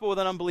the gospel with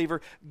an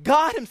unbeliever,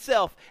 God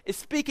himself is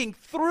speaking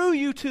through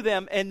you to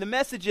them, and the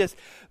message is,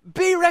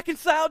 be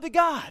reconciled to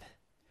God.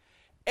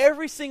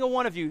 Every single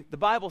one of you, the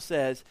Bible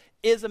says,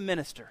 is a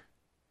minister.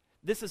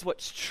 This is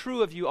what's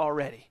true of you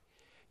already.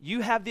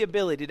 You have the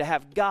ability to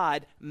have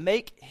God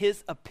make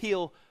his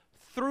appeal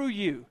through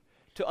you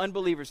to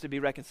unbelievers to be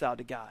reconciled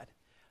to God.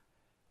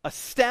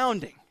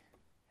 Astounding.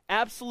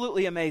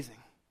 Absolutely amazing.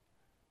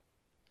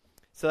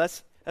 So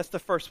that's the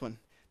first one,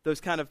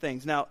 those kind of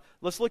things. Now,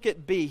 let's look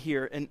at B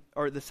here,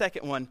 or the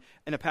second one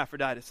in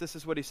Epaphroditus. This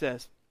is what he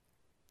says.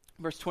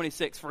 Verse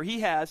 26, for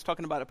he has,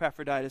 talking about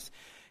Epaphroditus,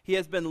 he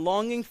has been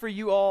longing for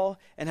you all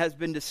and has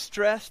been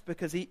distressed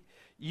because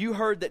you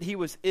heard that he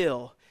was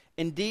ill.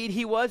 Indeed,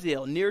 he was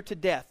ill, near to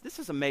death. This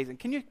is amazing.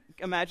 Can you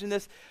imagine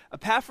this?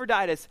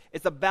 Epaphroditus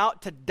is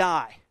about to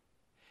die.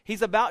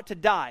 He's about to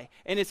die.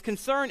 And his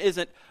concern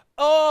isn't,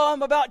 oh,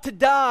 I'm about to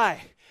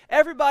die.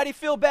 Everybody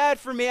feel bad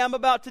for me. I'm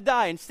about to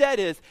die. Instead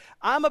is,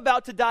 I'm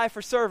about to die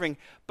for serving.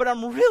 But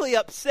I'm really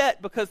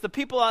upset because the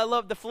people I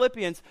love, the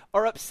Philippians,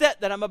 are upset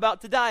that I'm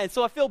about to die. And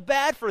so I feel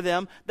bad for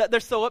them that they're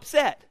so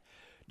upset.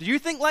 Do you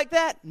think like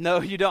that?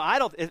 No, you don't. I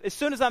don't. As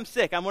soon as I'm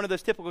sick, I'm one of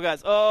those typical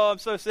guys. Oh, I'm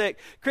so sick.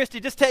 Christy,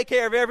 just take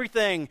care of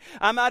everything.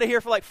 I'm out of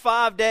here for like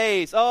 5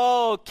 days.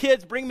 Oh,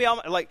 kids, bring me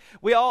all. Like,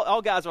 we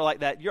all guys are like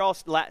that. You're all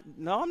Latin.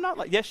 No, I'm not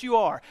like, yes, you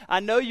are. I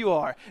know you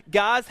are.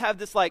 Guys have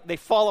this, like, they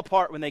fall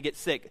apart when they get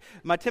sick.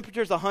 My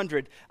temperature's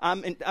 100.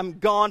 I'm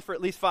gone for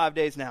at least 5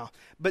 days now.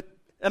 But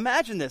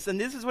imagine this, and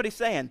this is what he's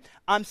saying.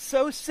 I'm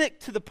so sick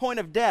to the point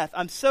of death.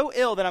 I'm so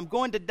ill that I'm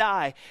going to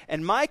die.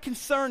 And my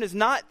concern is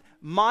not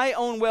my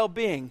own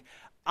well-being.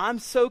 I'm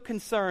so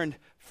concerned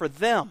for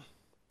them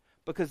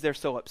because they're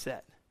so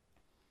upset.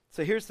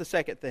 So here's the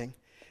second thing,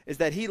 is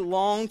that he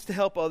longs to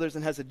help others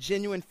and has a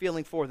genuine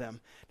feeling for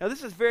them. Now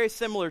this is very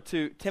similar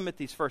to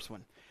Timothy's first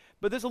one,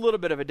 but there's a little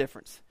bit of a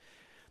difference.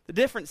 The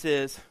difference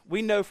is,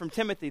 we know from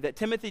Timothy that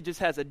Timothy just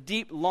has a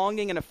deep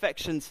longing and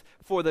affections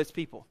for those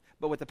people.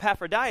 But with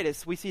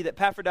Epaphroditus, we see that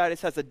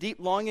Epaphroditus has a deep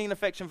longing and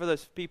affection for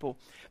those people.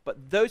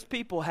 But those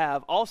people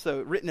have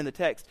also, written in the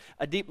text,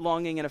 a deep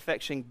longing and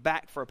affection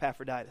back for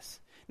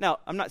Epaphroditus. Now,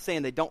 I'm not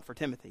saying they don't for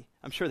Timothy.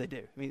 I'm sure they do.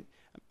 I mean,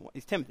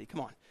 he's Timothy,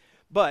 come on.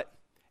 But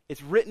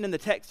it's written in the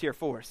text here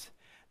for us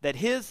that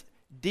his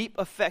deep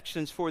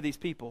affections for these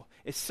people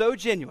is so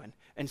genuine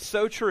and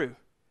so true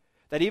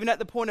that even at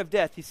the point of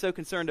death, he's so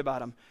concerned about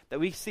them that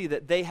we see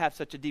that they have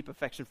such a deep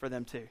affection for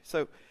them too.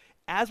 So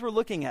as we're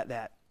looking at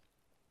that,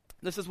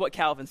 this is what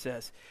Calvin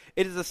says.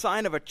 It is a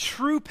sign of a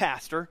true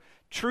pastor,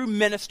 true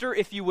minister,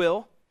 if you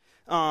will,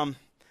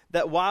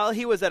 that while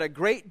he was at a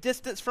great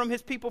distance from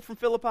his people from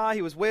Philippi,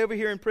 he was way over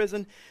here in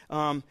prison,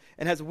 and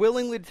has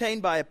willingly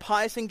detained by a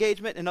pious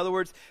engagement. In other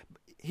words,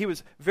 he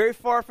was very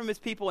far from his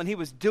people and he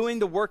was doing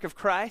the work of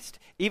Christ.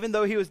 Even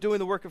though he was doing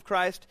the work of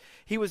Christ,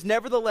 he was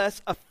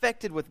nevertheless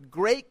affected with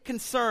great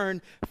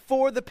concern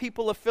for the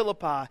people of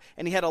Philippi,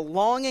 and he had a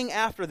longing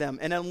after them.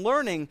 And in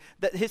learning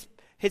that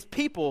his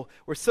people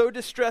were so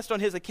distressed on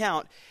his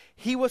account,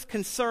 he was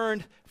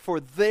concerned for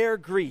their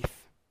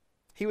grief.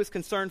 He was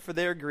concerned for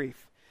their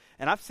grief.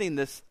 And I've seen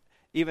this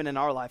even in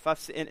our life. I've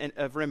seen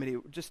of Remedy,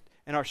 just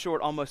in our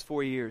short almost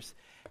 4 years,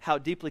 how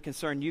deeply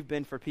concerned you've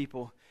been for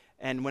people,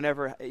 and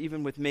whenever,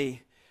 even with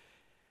me,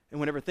 and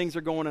whenever things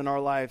are going in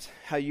our lives,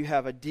 how you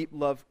have a deep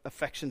love,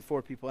 affection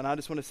for people. And I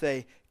just want to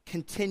say,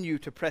 continue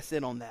to press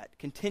in on that.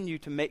 Continue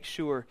to make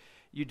sure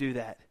you do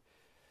that.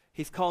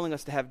 He's calling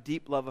us to have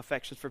deep love,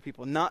 affections for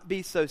people. Not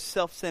be so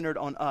self-centered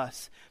on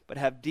us, but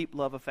have deep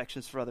love,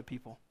 affections for other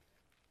people.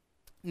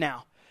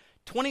 Now,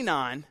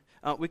 29,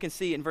 we can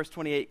see in verse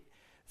 28,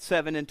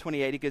 7 and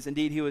 28, because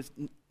indeed he was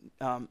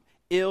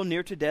ill,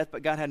 near to death,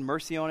 but God had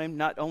mercy on him,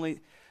 not only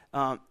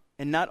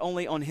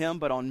on him,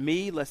 but on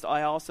me, lest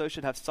I also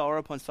should have sorrow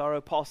upon sorrow.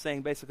 Paul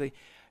saying basically,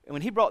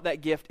 when he brought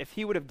that gift, if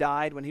he would have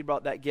died when he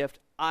brought that gift,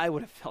 I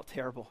would have felt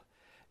terrible.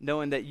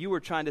 Knowing that you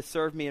were trying to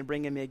serve me and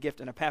bringing me a gift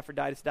and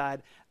Epaphroditus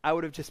died, I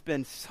would have just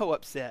been so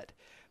upset.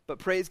 But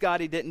praise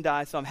God he didn't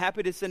die, so I'm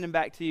happy to send him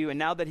back to you. And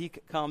now that he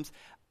comes,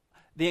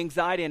 the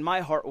anxiety in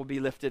my heart will be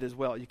lifted as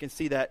well. You can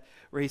see that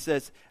where he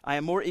says, I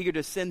am more eager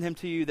to send him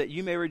to you that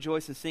you may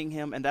rejoice in seeing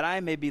him and that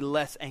I may be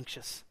less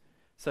anxious.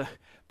 So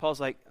Paul's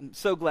like, I'm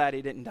so glad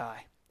he didn't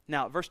die.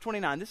 Now, verse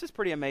 29, this is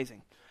pretty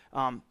amazing.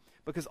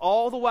 Because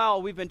all the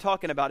while we've been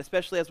talking about,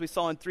 especially as we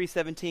saw in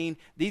 3:17,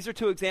 these are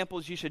two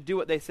examples, you should do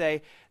what they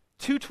say.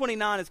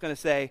 2:29 is going to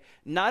say,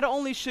 not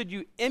only should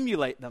you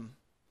emulate them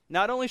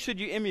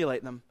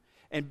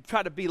and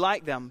try to be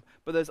like them,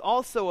 but there's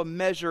also a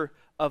measure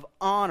of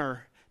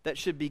honor that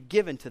should be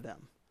given to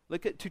them.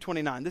 Look at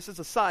 2:29. This is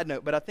a side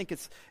note, but I think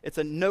it's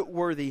a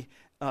noteworthy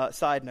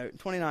side note.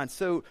 29,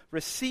 so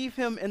receive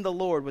him in the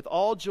Lord with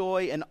all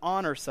joy and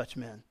honor such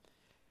men.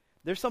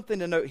 There's something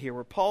to note here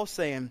where Paul's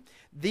saying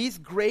these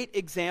great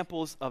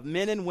examples of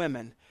men and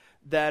women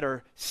that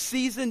are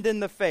seasoned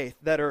in the faith,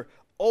 that are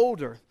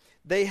older,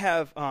 they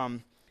have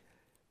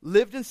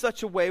lived in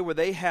such a way where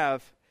they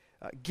have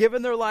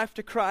given their life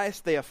to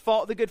Christ, they have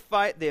fought the good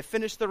fight, they have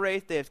finished the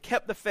race, they have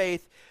kept the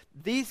faith.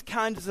 These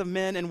kinds of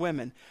men and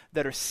women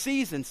that are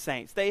seasoned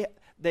saints,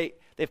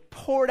 they've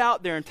poured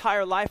out their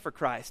entire life for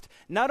Christ.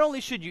 Not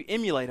only should you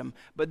emulate them,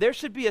 but there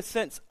should be a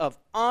sense of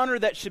honor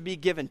that should be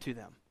given to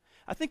them.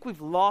 I think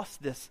we've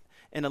lost this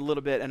in a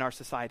little bit in our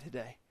society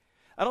today.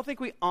 I don't think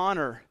we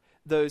honor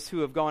those who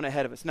have gone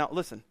ahead of us. Now,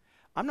 listen,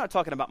 I'm not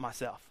talking about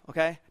myself,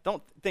 okay?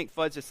 Don't think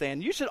Fud's just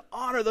saying, you should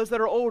honor those that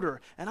are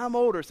older, and I'm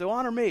older, so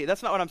honor me.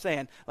 That's not what I'm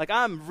saying. Like,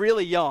 I'm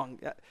really young.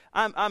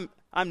 I'm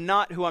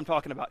not who I'm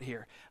talking about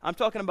here. I'm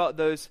talking about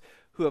those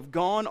who have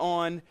gone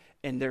on,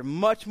 and they're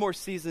much more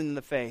seasoned in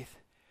the faith.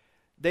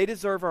 They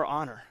deserve our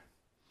honor.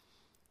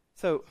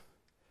 So,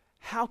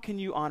 how can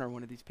you honor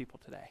one of these people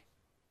today?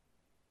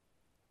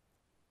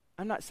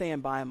 I'm not saying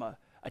buy them a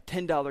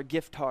 $10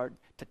 gift card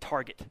to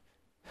Target.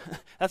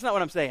 That's not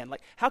what I'm saying.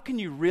 Like, how can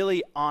you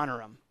really honor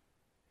them?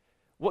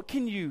 What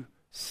can you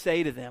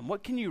say to them?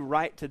 What can you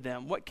write to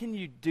them? What can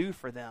you do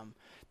for them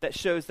that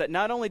shows that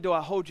not only do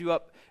I hold you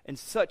up in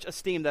such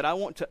esteem that I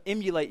want to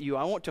emulate you,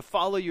 I want to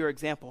follow your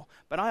example,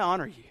 but I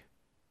honor you.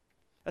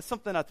 That's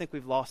something I think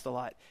we've lost a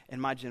lot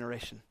in my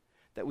generation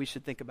that we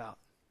should think about.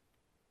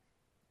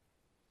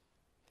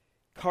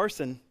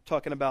 Carson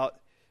talking about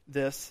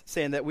this,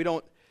 saying that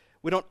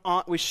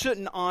we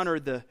shouldn't honor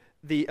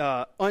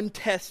the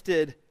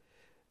untested,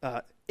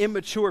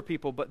 immature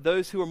people, but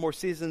those who are more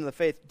seasoned in the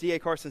faith. D.A.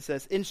 Carson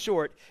says, in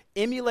short,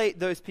 emulate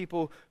those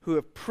people who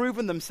have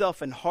proven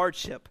themselves in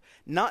hardship,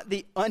 not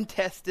the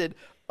untested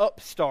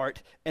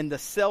upstart and the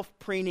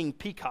self-preening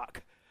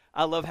peacock.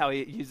 I love how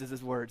he uses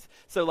his words.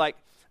 So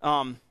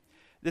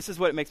this is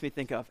what it makes me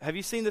think of. Have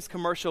you seen this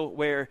commercial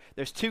where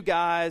there's two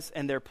guys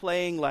and they're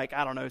playing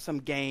some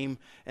game,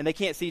 and they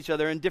can't see each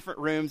other in different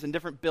rooms in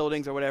different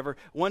buildings or whatever.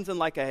 One's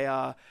in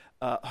a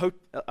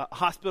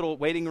hospital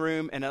waiting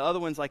room, and the other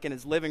one's like in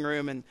his living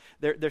room, and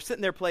they're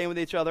sitting there playing with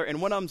each other, and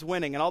one of them's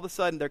winning, and all of a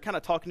sudden they're kind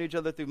of talking to each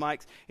other through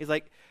mics. He's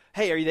like,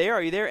 hey, are you there?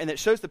 Are you there? And it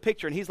shows the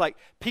picture, and he's like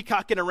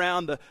peacocking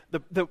around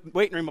the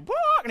waiting room.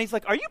 And he's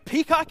like, are you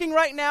peacocking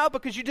right now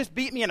because you just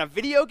beat me in a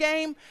video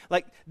game?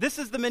 Like, this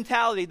is the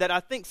mentality that I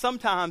think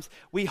sometimes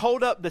we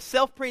hold up the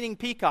self-preening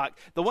peacock,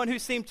 the one who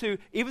seemed to,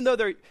 even though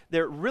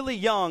they're really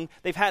young,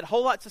 they've had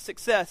whole lots of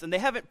success, and they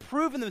haven't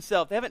proven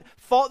themselves, they haven't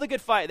fought the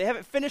good fight, they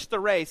haven't finished the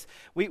race.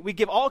 We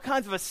give all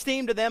kinds of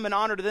esteem to them and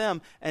honor to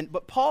them.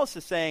 But Paul is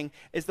saying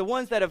is the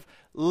ones that have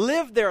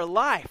lived their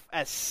life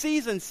as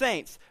seasoned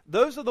saints,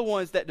 those are the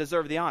ones that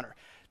deserve the honor.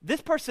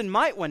 This person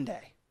might one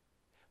day,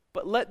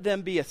 but let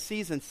them be a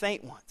seasoned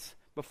saint once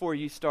before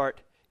you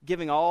start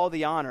giving all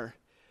the honor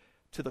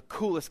to the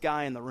coolest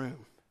guy in the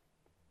room.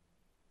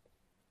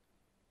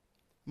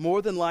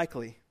 More than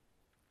likely,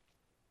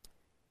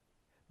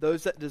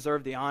 those that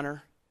deserve the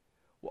honor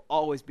will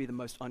always be the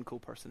most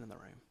uncool person in the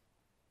room.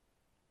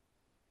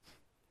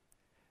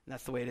 And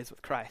that's the way it is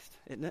with Christ,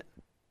 isn't it?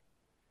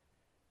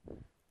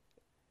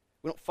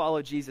 We don't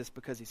follow Jesus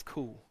because he's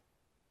cool.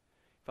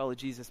 We follow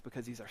Jesus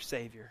because he's our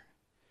Savior.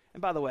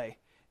 And by the way,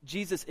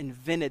 Jesus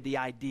invented the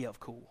idea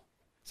of cool.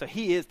 So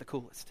he is the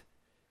coolest.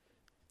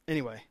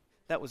 Anyway,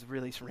 that was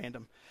really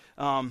random.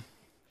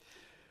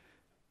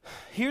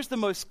 Here's the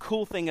most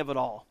cool thing of it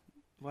all.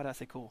 Why did I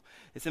say cool?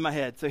 It's in my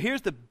head. So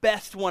here's the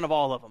best one of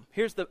all of them.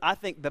 I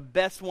think, the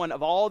best one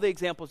of all the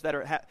examples that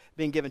are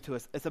being given to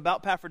us. It's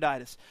about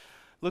Epaphroditus.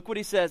 Look what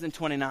he says in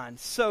 29.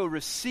 So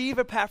receive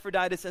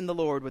Epaphroditus in the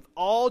Lord with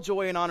all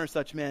joy and honor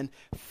such men.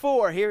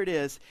 For, here it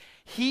is,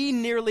 he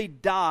nearly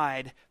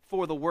died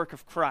for the work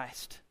of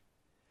Christ.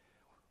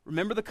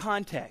 Remember the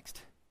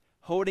context.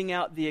 Holding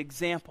out the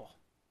example.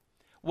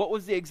 What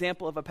was the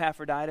example of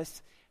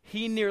Epaphroditus?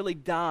 He nearly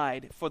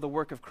died for the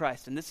work of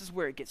Christ. And this is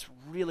where it gets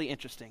really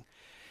interesting.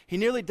 He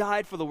nearly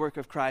died for the work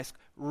of Christ,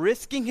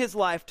 risking his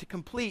life to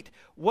complete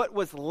what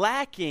was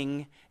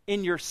lacking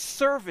in your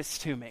service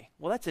to me.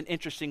 Well, that's an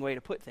interesting way to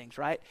put things,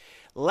 right?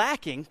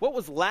 Lacking, what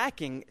was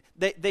lacking?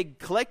 They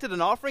collected an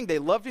offering, they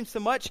loved him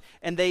so much,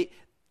 and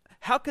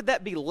how could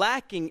that be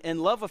lacking in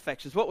love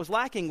affections? What was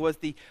lacking was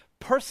the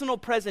personal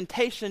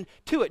presentation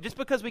to it. Just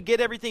because we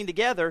get everything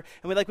together,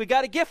 and we're like, we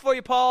got a gift for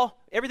you, Paul,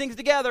 everything's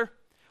together.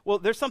 Well,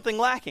 there's something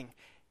lacking.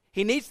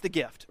 He needs the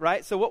gift,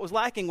 right? So what was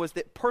lacking was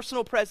the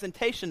personal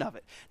presentation of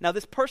it. Now,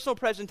 this personal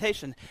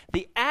presentation,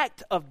 the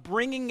act of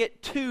bringing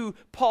it to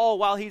Paul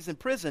while he's in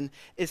prison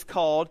is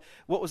called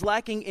what was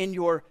lacking in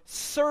your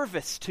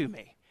service to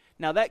me.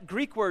 Now, that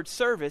Greek word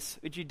service,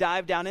 if you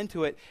dive down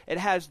into it, it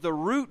has the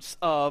roots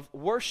of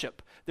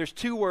worship. There's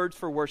two words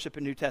for worship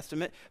in New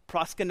Testament,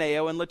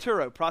 proskuneo and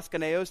laturo.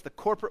 Proskuneo is the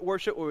corporate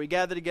worship where we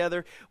gather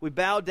together, we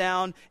bow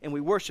down, and we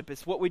worship.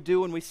 It's what we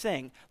do when we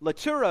sing.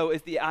 Laturo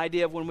is the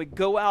idea of when we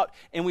go out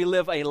and we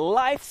live a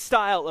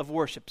lifestyle of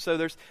worship.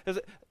 So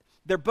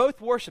they're both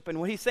worship, and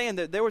what he's saying,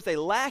 that there was a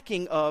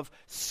lacking of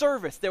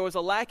service, there was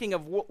a lacking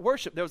of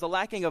worship, there was a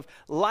lacking of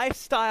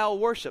lifestyle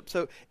worship.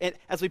 So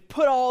as we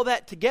put all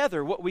that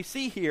together, what we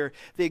see here,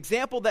 the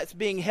example that's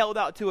being held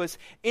out to us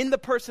in the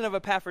person of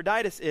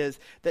Epaphroditus is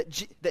that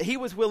he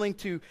was willing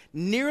to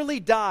nearly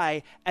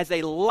die as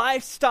a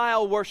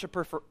lifestyle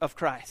worshiper of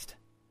Christ.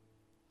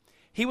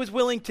 He was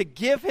willing to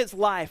give his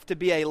life to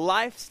be a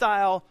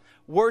lifestyle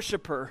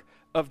worshiper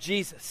of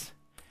Jesus.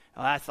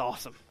 Oh, that's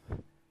awesome.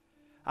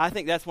 I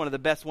think that's one of the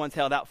best ones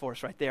held out for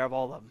us right there of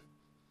all of them.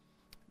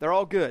 They're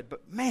all good,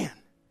 but man,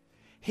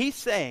 he's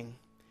saying,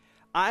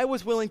 I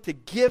was willing to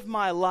give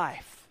my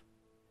life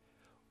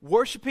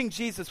worshiping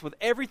Jesus with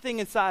everything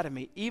inside of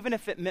me, even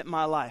if it meant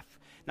my life.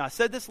 Now, I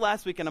said this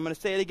last week, and I'm going to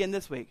say it again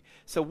this week.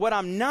 So what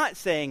I'm not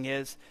saying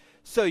is,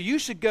 so you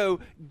should go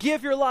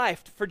give your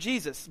life for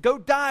Jesus. Go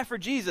die for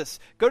Jesus.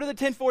 Go to the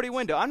 1040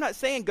 window. I'm not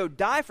saying go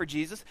die for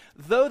Jesus,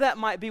 though that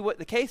might be what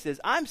the case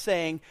is. I'm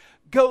saying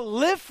go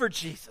live for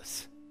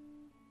Jesus.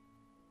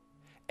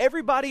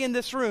 Everybody in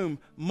this room,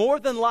 more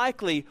than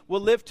likely,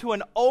 will live to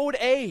an old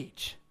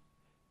age.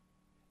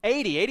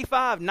 80,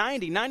 85,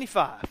 90,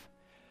 95.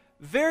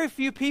 Very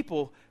few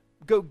people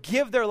go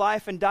give their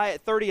life and die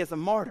at 30 as a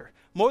martyr.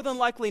 More than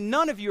likely,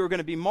 none of you are going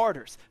to be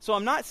martyrs. So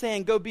I'm not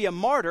saying go be a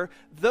martyr,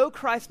 though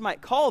Christ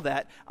might call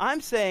that.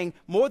 I'm saying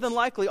more than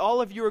likely all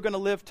of you are going to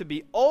live to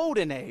be old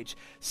in age.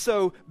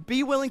 So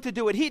be willing to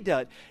do what he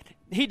did.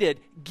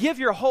 Give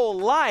your whole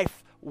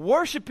life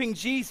worshiping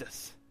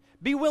Jesus.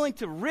 Be willing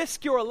to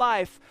risk your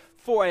life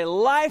for a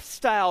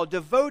lifestyle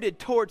devoted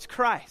towards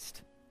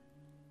Christ.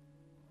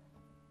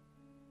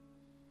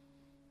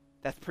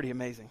 That's pretty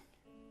amazing.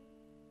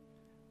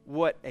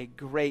 What a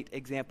great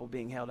example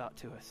being held out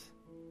to us.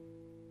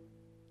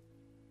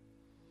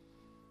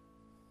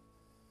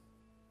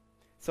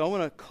 So I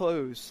want to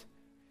close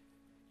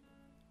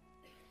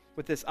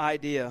with this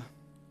idea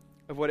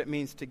of what it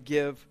means to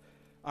give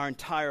our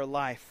entire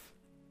life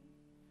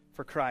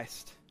for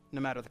Christ,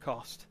 no matter the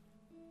cost.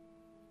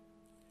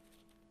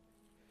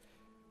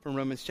 From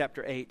Romans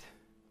chapter 8.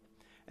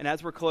 And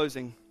as we're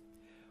closing,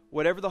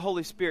 whatever the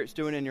Holy Spirit's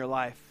doing in your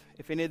life,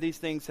 if any of these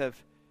things have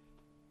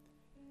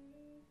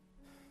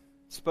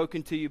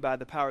spoken to you by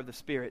the power of the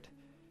Spirit,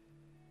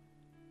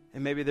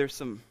 and maybe there's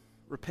some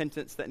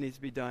repentance that needs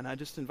to be done, I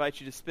just invite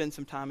you to spend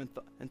some time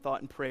in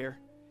thought and prayer.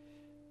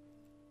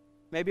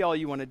 Maybe all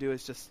you want to do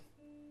is just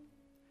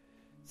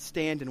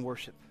stand and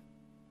worship.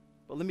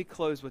 But let me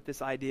close with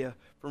this idea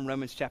from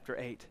Romans chapter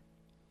 8.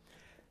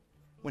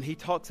 When he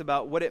talks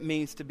about what it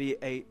means to be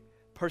a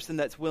person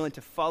that's willing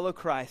to follow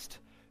Christ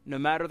no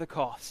matter the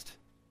cost.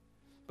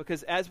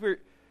 Because as we're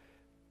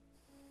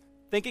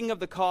thinking of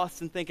the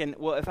costs and thinking,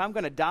 well, if I'm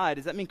going to die,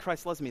 does that mean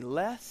Christ loves me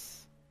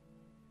less?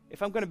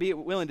 If I'm going to be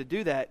willing to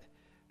do that,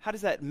 how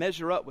does that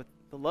measure up with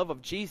the love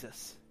of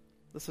Jesus?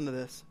 Listen to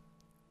this.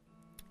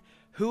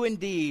 Who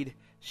indeed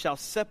shall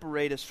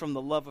separate us from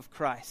the love of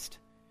Christ?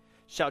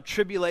 Shall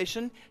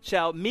tribulation,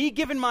 shall me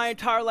giving my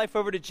entire life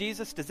over to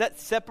Jesus, does that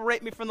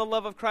separate me from the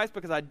love of Christ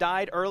because I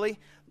died early?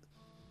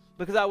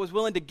 Because I was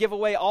willing to give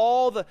away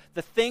all the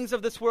things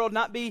of this world,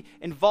 not be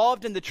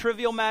involved in the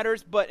trivial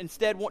matters, but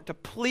instead want to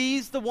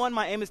please the one.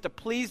 My aim is to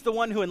please the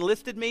one who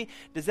enlisted me.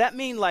 Does that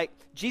mean like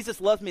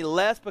Jesus loves me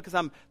less because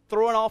I'm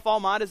throwing off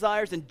all my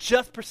desires and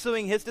just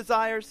pursuing his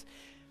desires?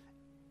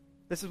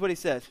 This is what he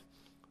says.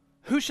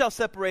 Who shall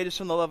separate us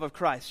from the love of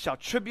Christ? Shall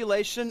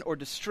tribulation or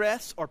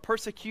distress or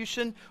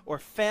persecution or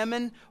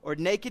famine or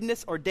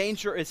nakedness or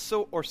danger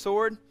or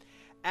sword?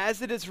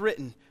 As it is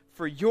written,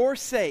 for your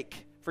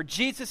sake, for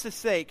Jesus'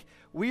 sake,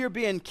 We are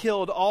being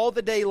killed all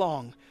the day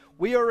long.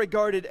 We are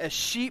regarded as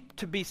sheep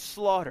to be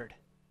slaughtered.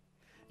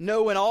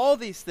 No, in all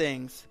these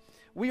things,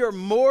 we are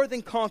more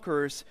than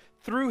conquerors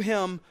through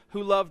him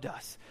who loved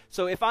us.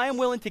 So if I am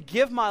willing to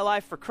give my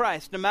life for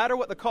Christ, no matter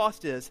what the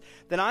cost is,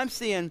 then I'm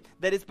seeing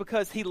that it's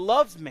because he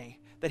loves me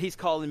that he's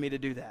calling me to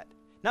do that.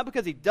 Not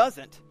because he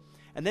doesn't.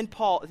 And then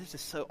Paul, this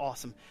is so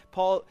awesome.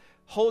 Paul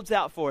holds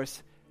out for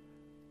us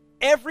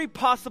every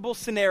possible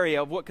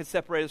scenario of what could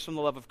separate us from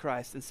the love of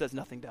Christ and says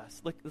nothing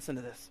does. Listen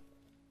to this.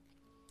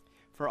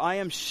 For I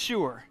am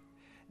sure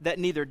that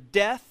neither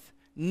death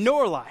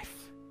nor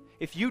life,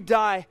 if you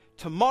die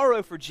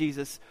tomorrow for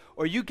Jesus,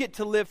 or you get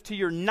to live to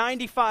you're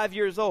 95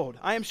 years old,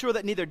 I am sure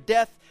that neither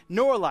death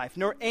nor life,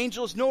 nor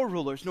angels, nor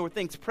rulers, nor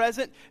things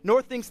present,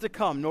 nor things to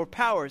come, nor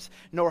powers,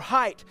 nor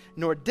height,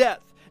 nor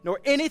depth, nor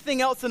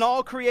anything else in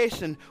all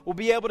creation will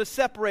be able to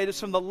separate us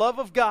from the love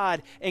of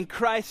God in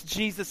Christ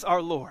Jesus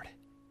our Lord.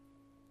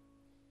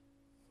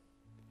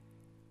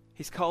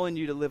 He's calling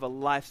you to live a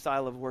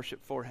lifestyle of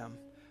worship for him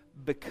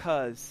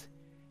because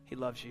he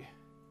loves you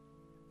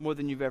more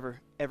than you've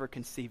ever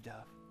conceived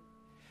of.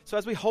 So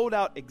as we hold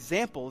out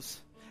examples,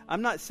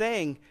 I'm not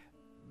saying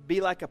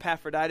be like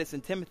Epaphroditus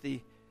and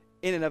Timothy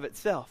in and of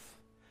itself.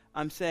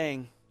 I'm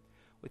saying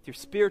with your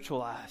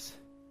spiritual eyes,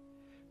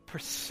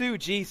 pursue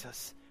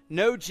Jesus,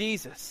 know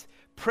Jesus,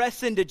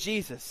 press into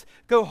Jesus,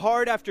 go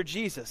hard after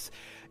Jesus,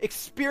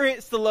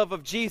 experience the love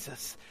of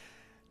Jesus,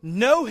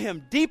 know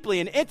him deeply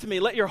and intimately,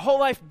 let your whole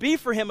life be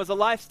for him as a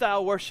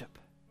lifestyle worship.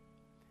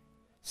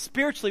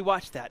 Spiritually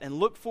watch that and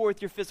look for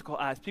with your physical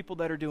eyes people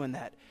that are doing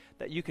that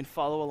you can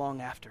follow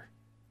along after.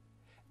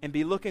 And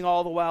be looking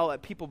all the while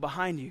at people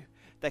behind you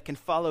that can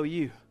follow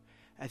you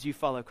as you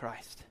follow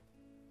Christ.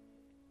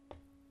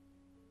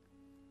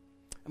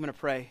 I'm going to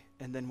pray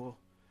and then we'll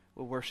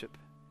worship.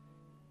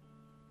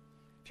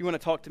 If you want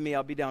to talk to me,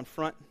 I'll be down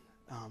front.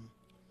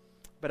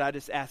 But I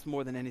just ask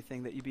more than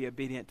anything that you be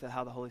obedient to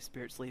how the Holy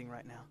Spirit's leading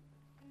right now.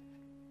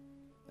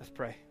 Let's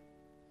pray.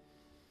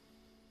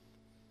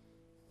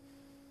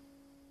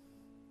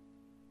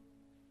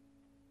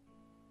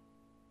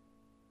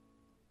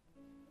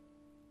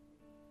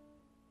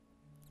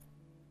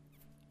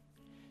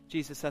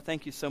 Jesus, I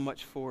thank you so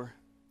much for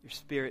your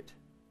Spirit.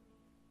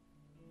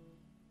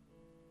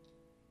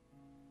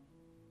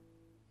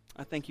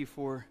 I thank you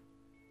for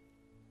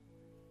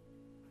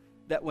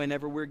that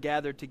whenever we're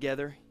gathered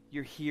together,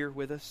 you're here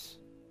with us,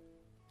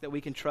 that we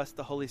can trust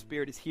the Holy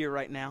Spirit is here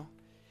right now,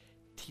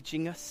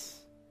 teaching us,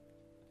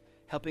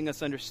 helping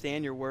us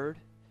understand your word,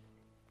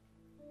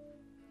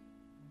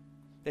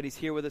 that he's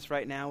here with us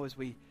right now as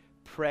we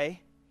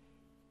pray,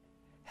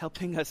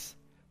 helping us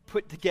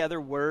put together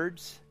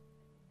words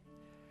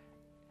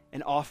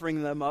and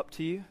offering them up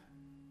to you.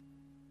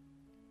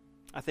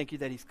 I thank you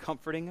that he's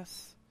comforting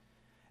us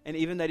and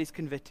even that he's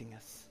convicting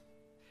us,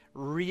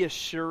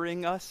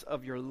 reassuring us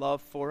of your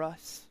love for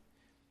us.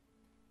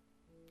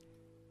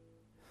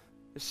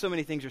 There's so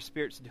many things your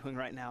Spirit's doing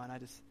right now,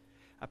 and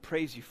I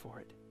praise you for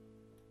it.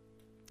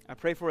 I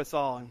pray for us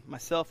all, and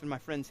myself and my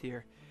friends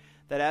here,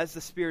 that as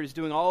the Spirit is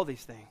doing all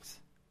these things,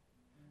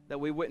 that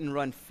we wouldn't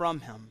run from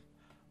him,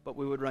 but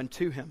we would run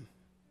to him.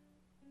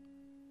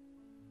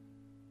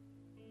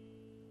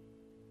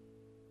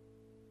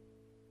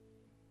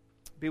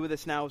 Be with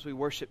us now as we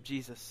worship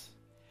Jesus.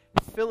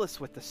 Fill us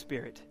with the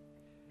Spirit,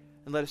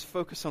 and let us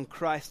focus on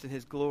Christ and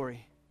his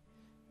glory,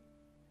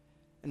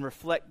 and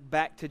reflect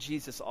back to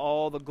Jesus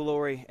all the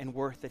glory and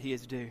worth that he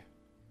is due.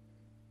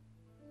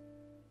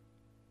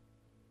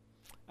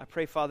 I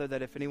pray, Father,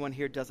 that if anyone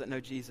here doesn't know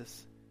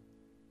Jesus,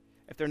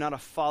 if they're not a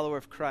follower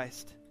of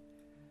Christ,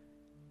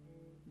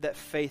 that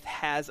faith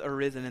has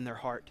arisen in their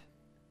heart,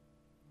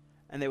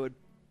 and they would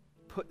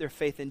put their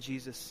faith in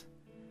Jesus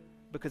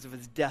because of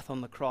his death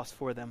on the cross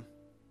for them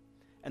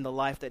and the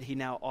life that he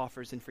now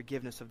offers in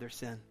forgiveness of their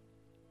sin.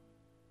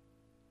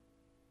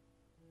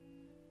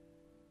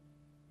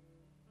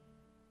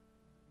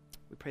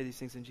 We pray these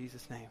things in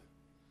Jesus' name.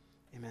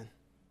 Amen.